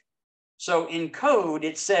plate. So in code,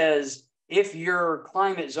 it says if your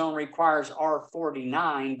climate zone requires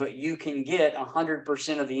R49, but you can get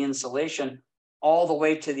 100% of the insulation all the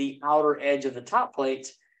way to the outer edge of the top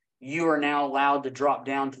plates, you are now allowed to drop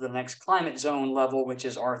down to the next climate zone level, which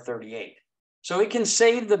is R38. So it can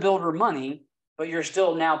save the builder money, but you're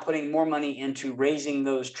still now putting more money into raising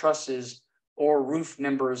those trusses or roof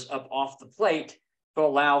members up off the plate to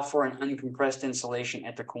allow for an uncompressed insulation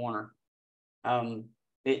at the corner.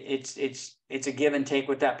 It's a give and take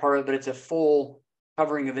with that part of it, but it's a full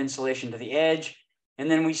covering of insulation to the edge. And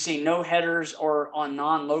then we see no headers or on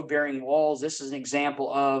non-load bearing walls. This is an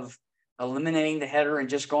example of eliminating the header and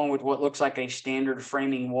just going with what looks like a standard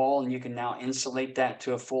framing wall. And you can now insulate that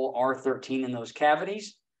to a full R13 in those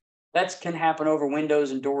cavities. That can happen over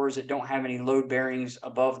windows and doors that don't have any load bearings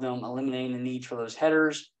above them, eliminating the need for those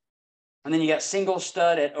headers. And then you got single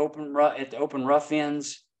stud at the open rough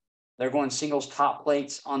ends. They're going singles top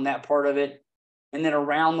plates on that part of it. And then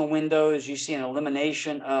around the windows, you see an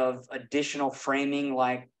elimination of additional framing,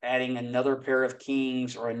 like adding another pair of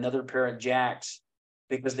kings or another pair of jacks,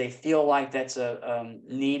 because they feel like that's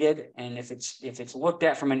needed. And if it's looked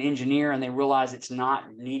at from an engineer and they realize it's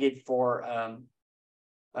not needed for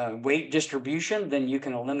weight distribution, then you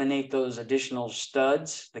can eliminate those additional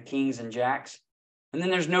studs, the kings and jacks. And then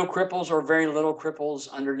there's no cripples or very little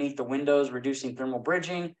cripples underneath the windows, reducing thermal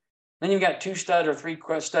bridging. Then you've got 2 stud or 3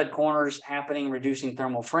 stud corners happening, reducing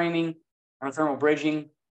thermal framing or thermal bridging.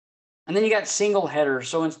 And then you got single headers.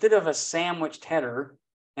 So instead of a sandwiched header,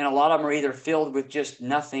 and a lot of them are either filled with just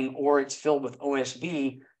nothing or it's filled with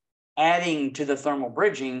OSB, adding to the thermal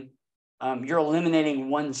bridging, you're eliminating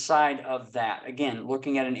one side of that. Again,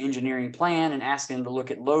 looking at an engineering plan and asking them to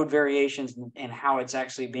look at load variations and how it's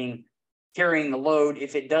actually carrying the load.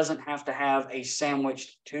 If it doesn't have to have a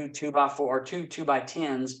sandwiched 2 2x4 or 2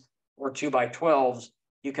 2x10s or 2x12s,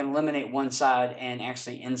 you can eliminate one side and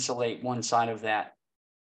actually insulate one side of that.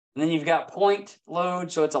 And then you've got point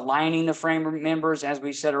load, so it's aligning the frame members, as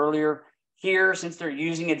we said earlier. Here, since they're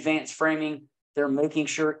using advanced framing, they're making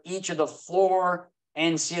sure each of the floor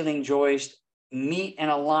and ceiling joists meet and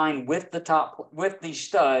align with the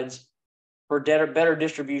studs for better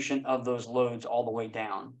distribution of those loads all the way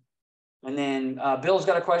down. And then Bill's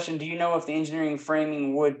got a question. Do you know if the engineering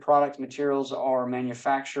framing wood product materials are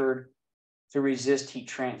manufactured to resist heat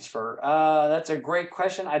transfer? That's a great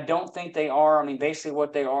question. I don't think they are. I mean, basically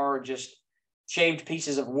what they are just shaved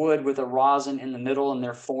pieces of wood with a rosin in the middle, and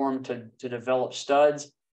they're formed to develop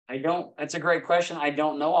studs. That's a great question. I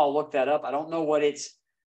don't know. I'll look that up. I don't know what its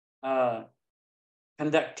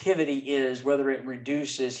conductivity is, whether it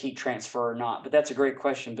reduces heat transfer or not, but that's a great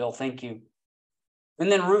question, Bill. Thank you.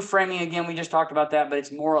 And then roof framing, again, we just talked about that, but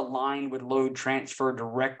it's more aligned with load transfer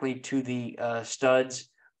directly to the studs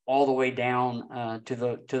all the way down to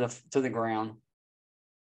the ground.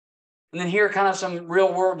 And then here, kind of some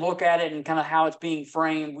real world look at it and kind of how it's being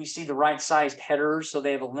framed. We see the right sized headers. So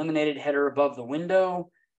they have eliminated header above the window.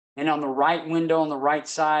 And on the right window on the right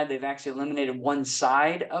side, they've actually eliminated one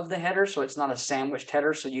side of the header. So it's not a sandwiched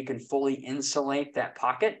header, so you can fully insulate that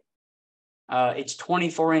pocket. It's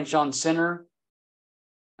 24-inch on center.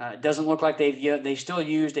 It doesn't look like they still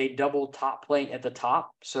used a double top plate at the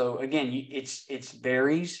top. So again, it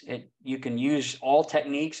varies. You can use all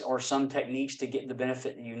techniques or some techniques to get the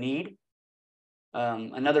benefit that you need.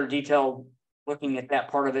 Another detail looking at that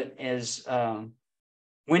part of it is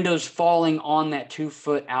windows falling on that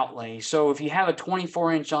 2-foot outlay. So if you have a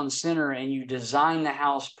 24-inch on center and you design the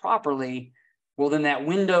house properly, well, then that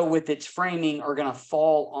window with its framing are going to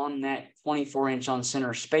fall on that 24-inch on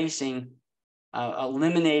center spacing,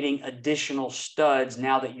 eliminating additional studs.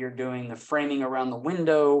 Now that you're doing the framing around the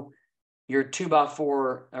window, your 2x4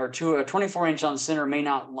 or a 24-inch on center may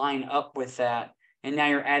not line up with that. And now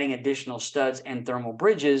you're adding additional studs and thermal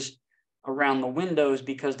bridges around the windows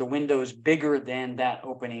because the window is bigger than that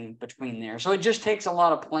opening between there. So it just takes a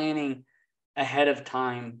lot of planning ahead of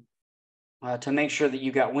time to make sure that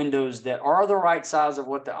you got windows that are the right size of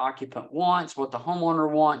what the occupant wants, what the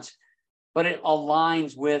homeowner wants, but it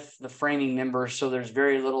aligns with the framing members, so there's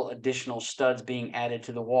very little additional studs being added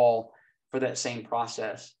to the wall for that same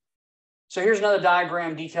process. So here's another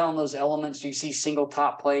diagram detailing those elements. You see single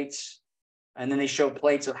top plates, and then they show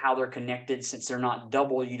plates of how they're connected. Since they're not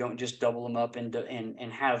double, you don't just double them up and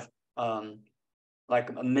have like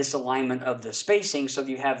a misalignment of the spacing. So if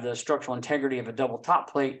you have the structural integrity of a double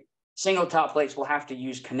top plate, single top plates will have to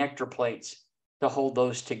use connector plates to hold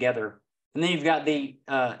those together. And then you've got the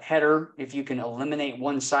header. If you can eliminate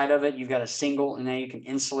one side of it, you've got a single, and now you can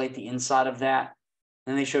insulate the inside of that.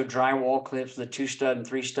 And they show drywall clips, the 2-stud and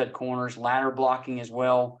 3-stud corners, ladder blocking as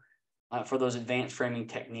well for those advanced framing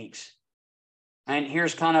techniques. And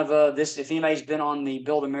here's kind of this, if anybody's been on the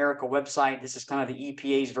Build America website, this is kind of the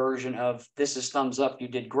EPA's version of this is thumbs up, you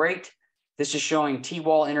did great. This is showing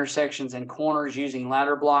T-wall intersections and corners using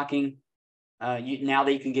ladder blocking. Now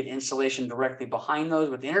that you can get insulation directly behind those.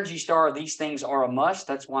 With Energy Star, these things are a must.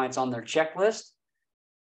 That's why it's on their checklist.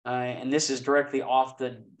 And this is directly off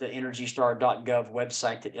the EnergyStar.gov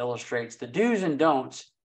website that illustrates the do's and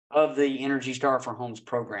don'ts of the Energy Star for Homes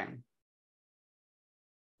program.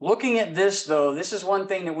 Looking at this though, this is one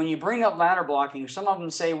thing that when you bring up ladder blocking, some of them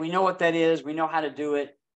say, we know what that is, we know how to do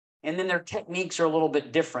it. And then their techniques are a little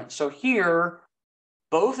bit different. So here,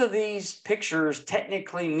 both of these pictures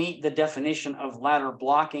technically meet the definition of ladder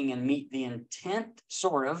blocking and meet the intent,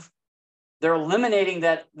 sort of. They're eliminating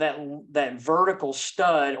that vertical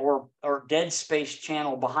stud or dead space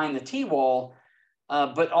channel behind the T-wall.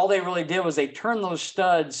 But all they really did was they turned those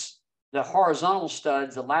studs, the horizontal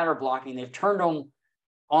studs, the ladder blocking, they've turned them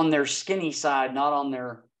on their skinny side, not on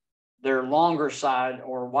their longer side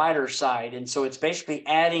or wider side. And so it's basically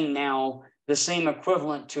adding now the same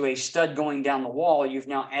equivalent to a stud going down the wall. You've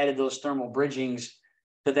now added those thermal bridgings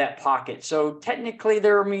to that pocket. So technically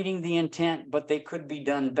they're meeting the intent, but they could be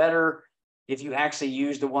done better if you actually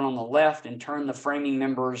use the one on the left and turn the framing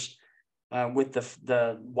members with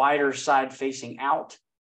the wider side facing out.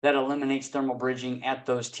 That eliminates thermal bridging at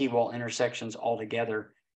those T-wall intersections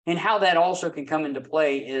altogether. And how that also can come into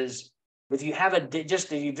play is if you have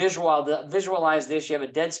if you visualize this, you have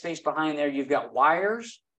a dead space behind there, you've got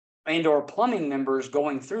wires and or plumbing members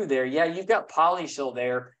going through there. Yeah, you've got polysil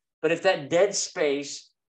there, but if that dead space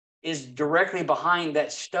is directly behind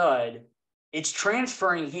that stud, it's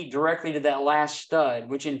transferring heat directly to that last stud,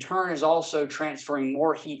 which in turn is also transferring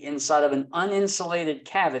more heat inside of an uninsulated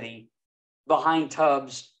cavity behind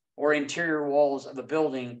tubs or interior walls of a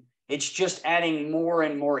building. It's just adding more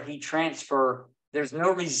and more heat transfer. There's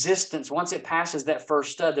no resistance. Once it passes that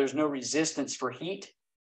first stud, there's no resistance for heat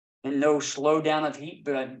and no slowdown of heat,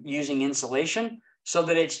 but using insulation, so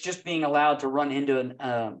that it's just being allowed to run into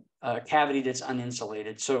a cavity that's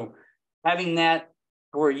uninsulated. So having that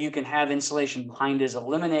where you can have insulation behind is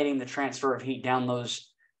eliminating the transfer of heat down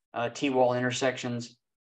those T-wall intersections.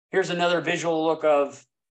 Here's another visual look of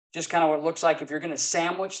just kind of what it looks like if you're going to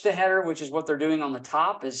sandwich the header, which is what they're doing on the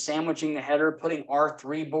top, is sandwiching the header, putting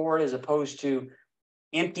R3 board as opposed to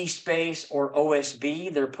empty space or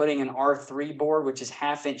OSB. They're putting an R3 board, which is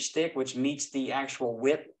 1/2 inch thick, which meets the actual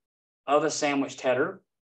width of a sandwiched header.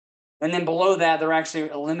 And then below that, they're actually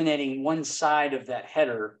eliminating one side of that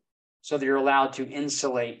header so that you're allowed to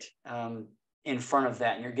insulate in front of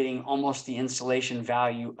that. And you're getting almost the insulation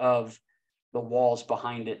value of the walls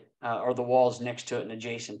behind it or the walls next to it and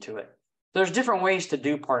adjacent to it. There's different ways to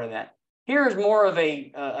do part of that. Here is more of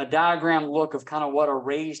a diagram look of kind of what a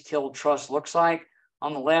raised hill truss looks like.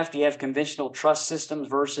 On the left, you have conventional truss systems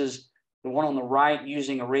versus the one on the right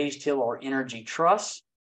using a raised hill or energy truss.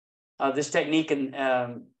 This technique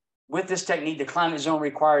and with this technique, the climate zone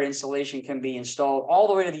required insulation can be installed all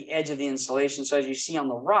the way to the edge of the installation. So as you see on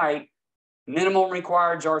the right, minimum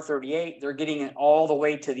required is R38. They're getting it all the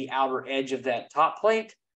way to the outer edge of that top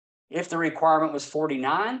plate. If the requirement was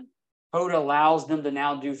 49, code allows them to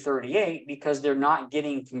now do 38 because they're not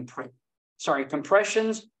getting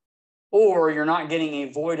compressions, or you're not getting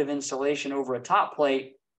a void of insulation over a top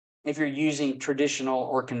plate if you're using traditional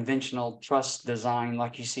or conventional truss design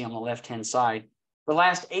like you see on the left-hand side. The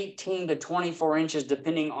last 18 to 24 inches,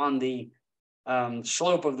 depending on the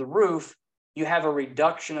slope of the roof, you have a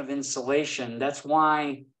reduction of insulation. That's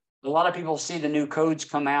why a lot of people see the new codes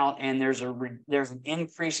come out and there's an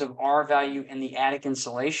increase of R value in the attic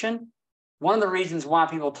insulation. One of the reasons why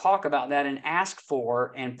people talk about that and ask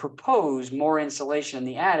for and propose more insulation in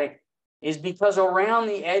the attic is because around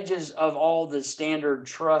the edges of all the standard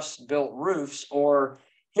truss built roofs or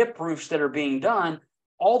hip roofs that are being done,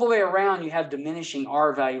 all the way around, you have diminishing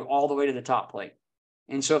R value all the way to the top plate.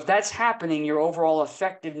 And so if that's happening, your overall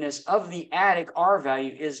effectiveness of the attic R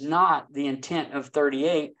value is not the intent of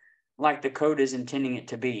 38 like the code is intending it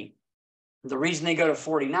to be. The reason they go to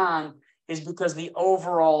 49 is because the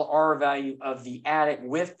overall R value of the attic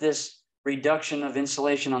with this reduction of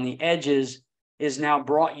insulation on the edges is now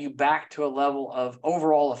brought you back to a level of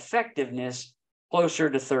overall effectiveness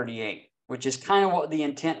closer to 38, which is kind of what the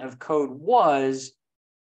intent of code was.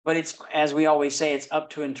 But it's, as we always say, it's up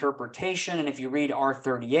to interpretation. And if you read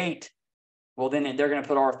R38, well, then they're going to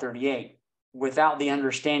put R38 without the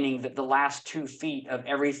understanding that the last 2 feet of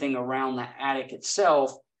everything around the attic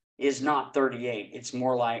itself is not 38. It's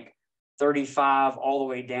more like 35 all the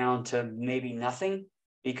way down to maybe nothing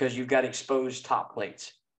because you've got exposed top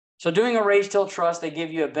plates. So doing a raised hill truss, they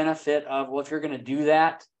give you a benefit of, well, if you're going to do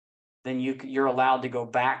that, then you're allowed to go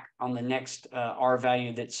back on the next R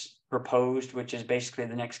value that's proposed, which is basically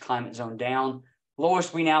the next climate zone down.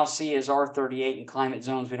 Lowest we now see is R38 in climate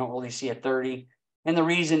zones. We don't really see a 30. And the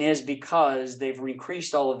reason is because they've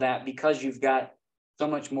increased all of that because you've got so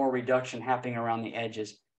much more reduction happening around the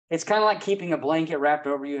edges. It's kind of like keeping a blanket wrapped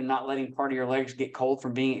over you and not letting part of your legs get cold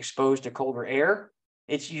from being exposed to colder air.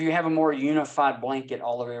 You have a more unified blanket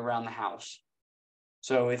all the way around the house.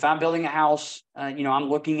 So if I'm building a house, you know, I'm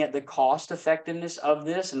looking at the cost effectiveness of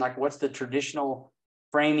this and like what's the traditional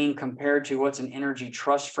framing compared to what's an energy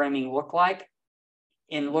truss framing look like,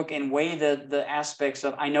 and look and weigh the aspects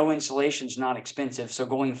of, I know insulation is not expensive, so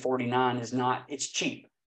going 49 is not, it's cheap.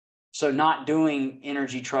 So not doing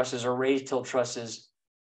energy trusses or raised tilt trusses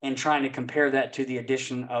and trying to compare that to the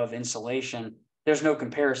addition of insulation, there's no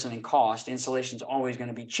comparison in cost. Insulation is always going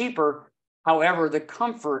to be cheaper. However, the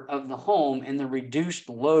comfort of the home and the reduced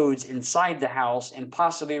loads inside the house and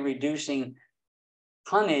possibly reducing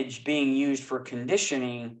tonnage being used for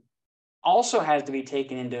conditioning also has to be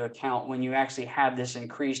taken into account when you actually have this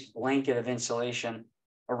increased blanket of insulation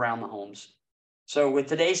around the homes. So with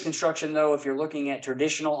today's construction, though, if you're looking at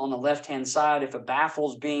traditional on the left-hand side, if a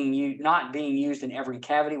baffle is being used, not being used in every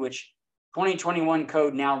cavity, which 2021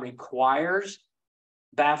 code now requires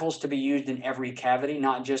baffles to be used in every cavity,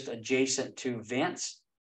 not just adjacent to vents.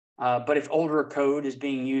 But if older code is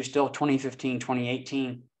being used still 2015,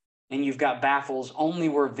 2018, and you've got baffles only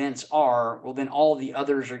where vents are, well, then all the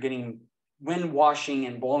others are getting wind washing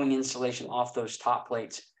and blowing insulation off those top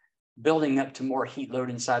plates, building up to more heat load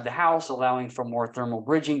inside the house, allowing for more thermal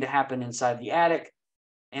bridging to happen inside the attic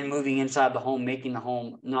and moving inside the home, making the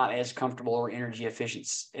home not as comfortable or energy efficient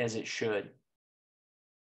as it should.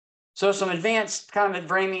 So some advanced kind of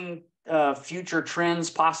framing future trends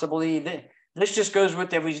possibly. This just goes with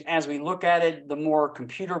that as we look at it, the more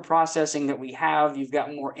computer processing that we have, you've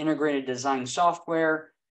got more integrated design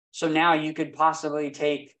software. So now you could possibly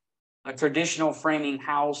take a traditional framing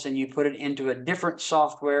house and you put it into a different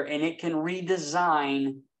software and it can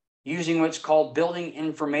redesign using what's called building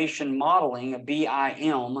information modeling, a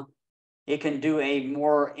BIM. It can do a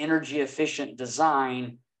more energy efficient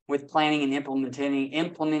design with planning and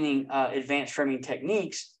implementing advanced framing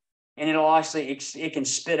techniques. And it'll actually, it can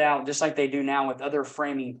spit out, just like they do now with other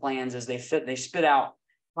framing plans, as they spit out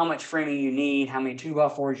how much framing you need, how many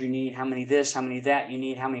 2x4s you need, how many this, how many that you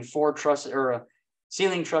need, how many floor trusses or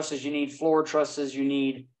ceiling trusses you need, floor trusses you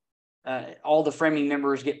need. All the framing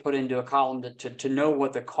members get put into a column to know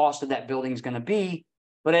what the cost of that building is going to be.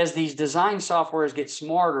 But as these design softwares get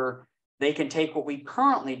smarter, they can take what we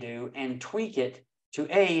currently do and tweak it to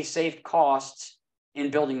A, save costs in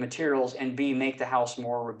building materials, and B, make the house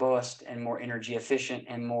more robust and more energy efficient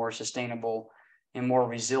and more sustainable and more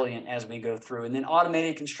resilient as we go through. And then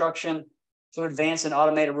automated construction. So advanced and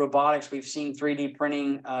automated robotics, we've seen 3D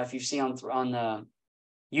printing. If you see on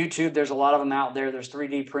YouTube, there's a lot of them out there. There's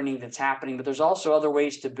 3D printing that's happening, but there's also other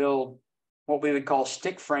ways to build what we would call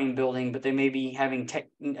stick frame building, but they may be having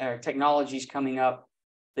technologies coming up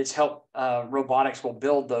that's help robotics will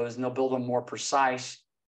build those, and they'll build them more precise,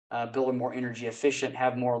 build them more energy efficient,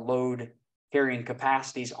 have more load carrying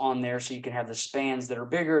capacities on there, so you can have the spans that are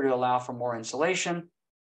bigger to allow for more insulation.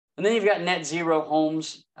 And then you've got net zero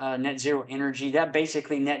homes, net zero energy. That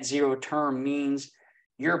basically net zero term means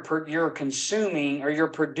you're consuming or you're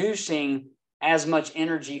producing as much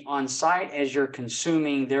energy on site as you're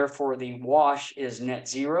consuming. Therefore, the wash is net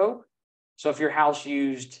zero. So if your house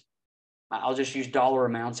used, I'll just use dollar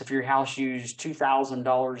amounts. If your house used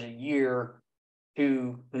 $2,000 a year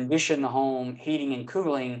to condition the home, heating and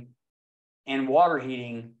cooling and water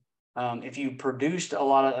heating, if you produced a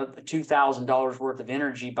lot of $2,000 worth of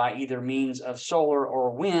energy by either means of solar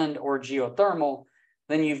or wind or geothermal,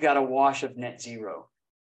 then you've got a wash of net zero.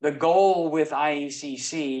 The goal with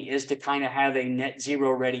IECC is to kind of have a net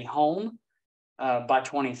zero ready home by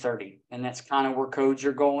 2030. And that's kind of where codes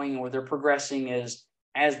are going, where they're progressing is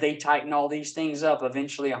as they tighten all these things up,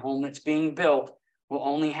 eventually a home that's being built will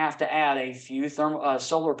only have to add a few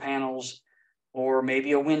solar panels or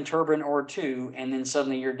maybe a wind turbine or two, and then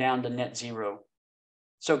suddenly you're down to net zero.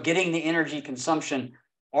 So getting the energy consumption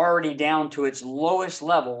already down to its lowest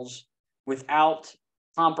levels without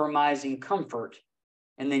compromising comfort,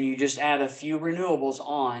 and then you just add a few renewables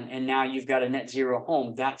on, and now you've got a net zero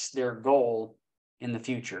home. That's their goal in the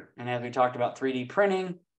future. And as we talked about 3D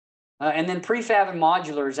printing, and then prefab and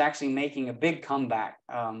modular is actually making a big comeback.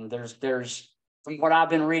 There's from what I've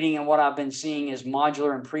been reading and what I've been seeing is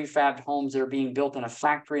modular and prefabbed homes that are being built in a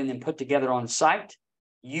factory and then put together on site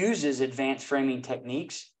uses advanced framing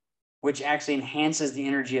techniques, which actually enhances the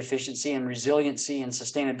energy efficiency and resiliency and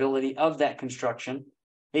sustainability of that construction.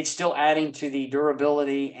 It's still adding to the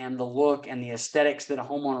durability and the look and the aesthetics that a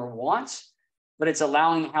homeowner wants, but it's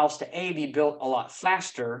allowing the house to be built a lot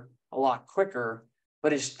faster, a lot quicker,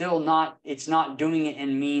 but it's still not, it's not doing it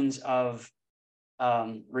in means of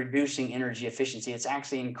reducing energy efficiency. It's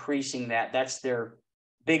actually increasing that. That's their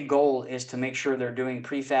big goal, is to make sure they're doing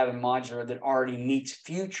prefab and modular that already meets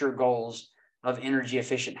future goals of energy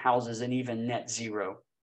efficient houses and even net zero.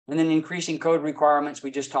 And then increasing code requirements,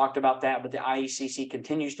 we just talked about that, but the IECC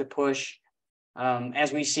continues to push.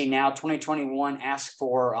 As we see now, 2021 asks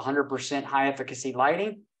for 100% high efficacy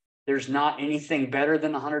lighting. There's not anything better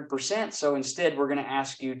than 100%. So instead, we're going to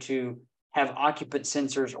ask you to have occupant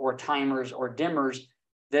sensors or timers or dimmers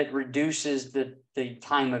that reduces the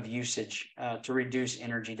time of usage to reduce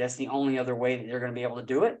energy. That's the only other way that they're going to be able to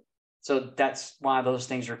do it. So that's why those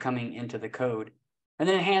things are coming into the code. And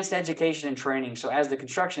then enhanced education and training. So as the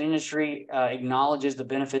construction industry acknowledges the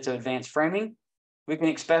benefits of advanced framing, we can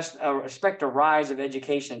expect a rise of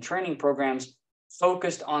education and training programs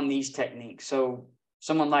focused on these techniques. So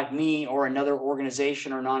someone like me or another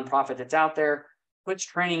organization or nonprofit that's out there puts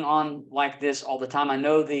training on like this all the time. I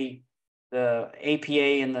know the APA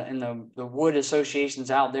and the wood associations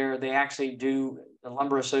out there, they actually do, the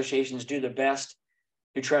lumber associations do the best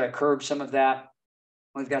to try to curb some of that.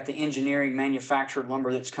 We've got the engineering manufactured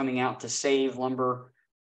lumber that's coming out to save lumber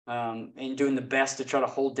and doing the best to try to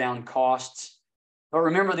hold down costs. But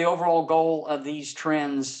remember, the overall goal of these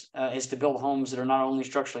trends is to build homes that are not only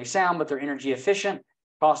structurally sound, but they're energy efficient,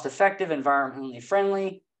 cost effective, environmentally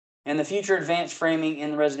friendly. And the future advanced framing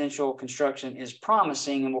in residential construction is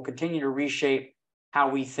promising and will continue to reshape how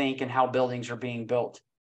we think and how buildings are being built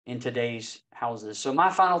in today's houses. So my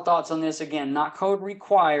final thoughts on this, again, not code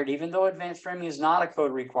required, even though advanced framing is not a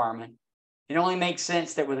code requirement. It only makes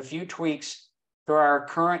sense that with a few tweaks to our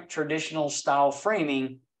current traditional style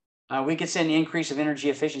framing, we could see an increase of energy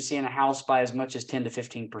efficiency in a house by as much as 10 to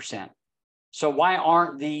 15%. So why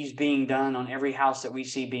aren't these being done on every house that we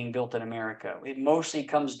see being built in America? It mostly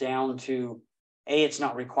comes down to A, it's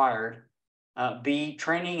not required. B,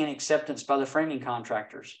 training and acceptance by the framing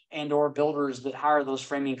contractors and or builders that hire those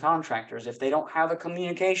framing contractors. If they don't have a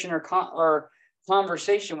communication or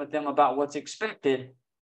conversation with them about what's expected,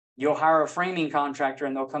 you'll hire a framing contractor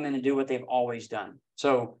and they'll come in and do what they've always done.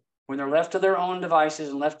 So when they're left to their own devices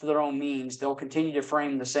and left to their own means, they'll continue to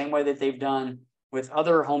frame the same way that they've done with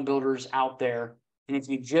other home builders out there. And if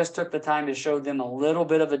you just took the time to show them a little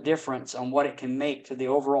bit of a difference on what it can make to the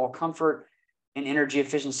overall comfort and energy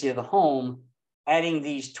efficiency of the home, adding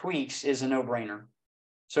these tweaks is a no-brainer.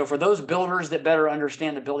 So for those builders that better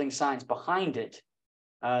understand the building science behind it,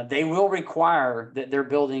 they will require that their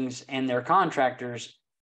buildings and their contractors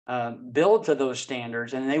build to those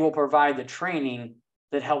standards, and they will provide the training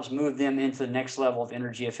that helps move them into the next level of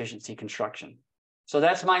energy efficiency construction. So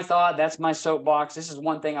that's my thought. That's my soapbox. This is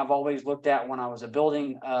one thing I've always looked at when I was a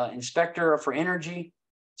building inspector for energy.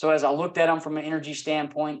 So as I looked at them from an energy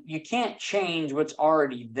standpoint, you can't change what's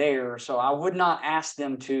already there. So I would not ask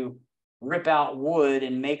them to rip out wood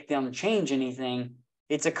and make them change anything.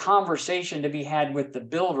 It's a conversation to be had with the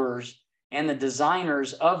builders and the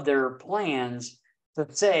designers of their plans to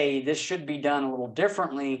say this should be done a little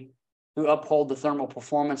differently to uphold the thermal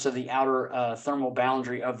performance of the outer thermal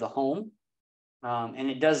boundary of the home. And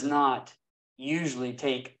it does not usually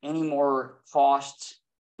take any more costs,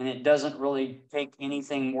 and it doesn't really take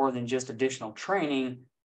anything more than just additional training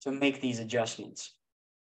to make these adjustments.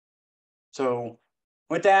 So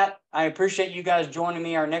with that, I appreciate you guys joining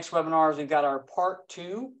me. Our next webinar is we've got our part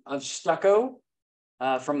 2 of stucco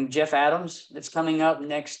from Jeff Adams that's coming up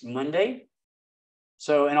next Monday.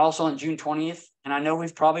 So, and also on June 20th. And I know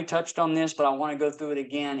we've probably touched on this, but I want to go through it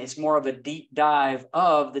again. It's more of a deep dive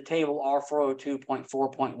of the table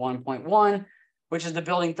R402.4.1.1, which is the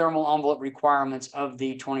building thermal envelope requirements of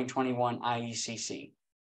the 2021 IECC.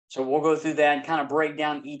 So we'll go through that and kind of break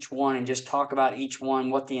down each one and just talk about each one,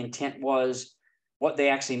 what the intent was, what they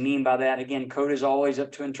actually mean by that. Again, code is always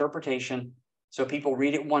up to interpretation. So people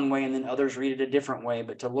read it one way and then others read it a different way.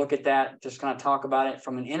 But to look at that, just kind of talk about it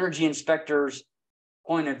from an energy inspector's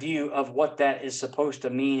point of view of what that is supposed to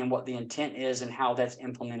mean and what the intent is and how that's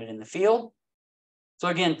implemented in the field. So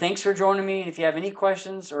again, thanks for joining me. And if you have any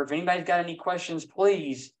questions or if anybody's got any questions,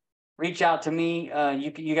 please reach out to me.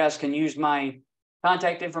 You guys can use my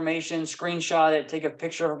contact information, screenshot it, take a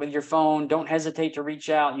picture of it with your phone. Don't hesitate to reach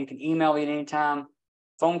out. You can email me at any time,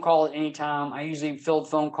 phone call at any time. I usually field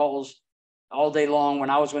phone calls all day long. When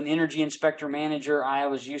I was with Energy Inspector Manager, I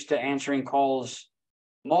was used to answering calls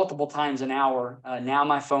multiple times an hour. Now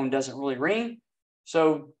my phone doesn't really ring.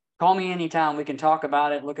 So call me anytime. We can talk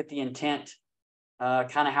about it, look at the intent,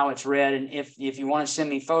 kind of how it's read. And if you want to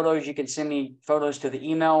send me photos, you can send me photos to the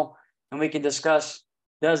email and we can discuss,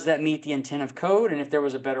 does that meet the intent of code? And if there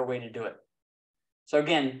was a better way to do it. So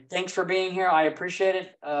again, thanks for being here. I appreciate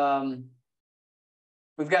it.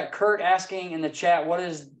 We've got Kurt asking in the chat, what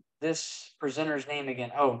is this presenter's name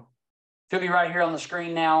again? Oh, should be right here on the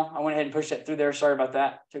screen now. I went ahead and pushed that through there. Sorry about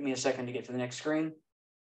that. Took me a second to get to the next screen.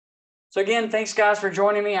 So again, thanks guys for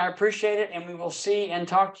joining me. I appreciate it. And we will see and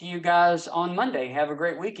talk to you guys on Monday. Have a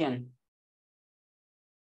great weekend.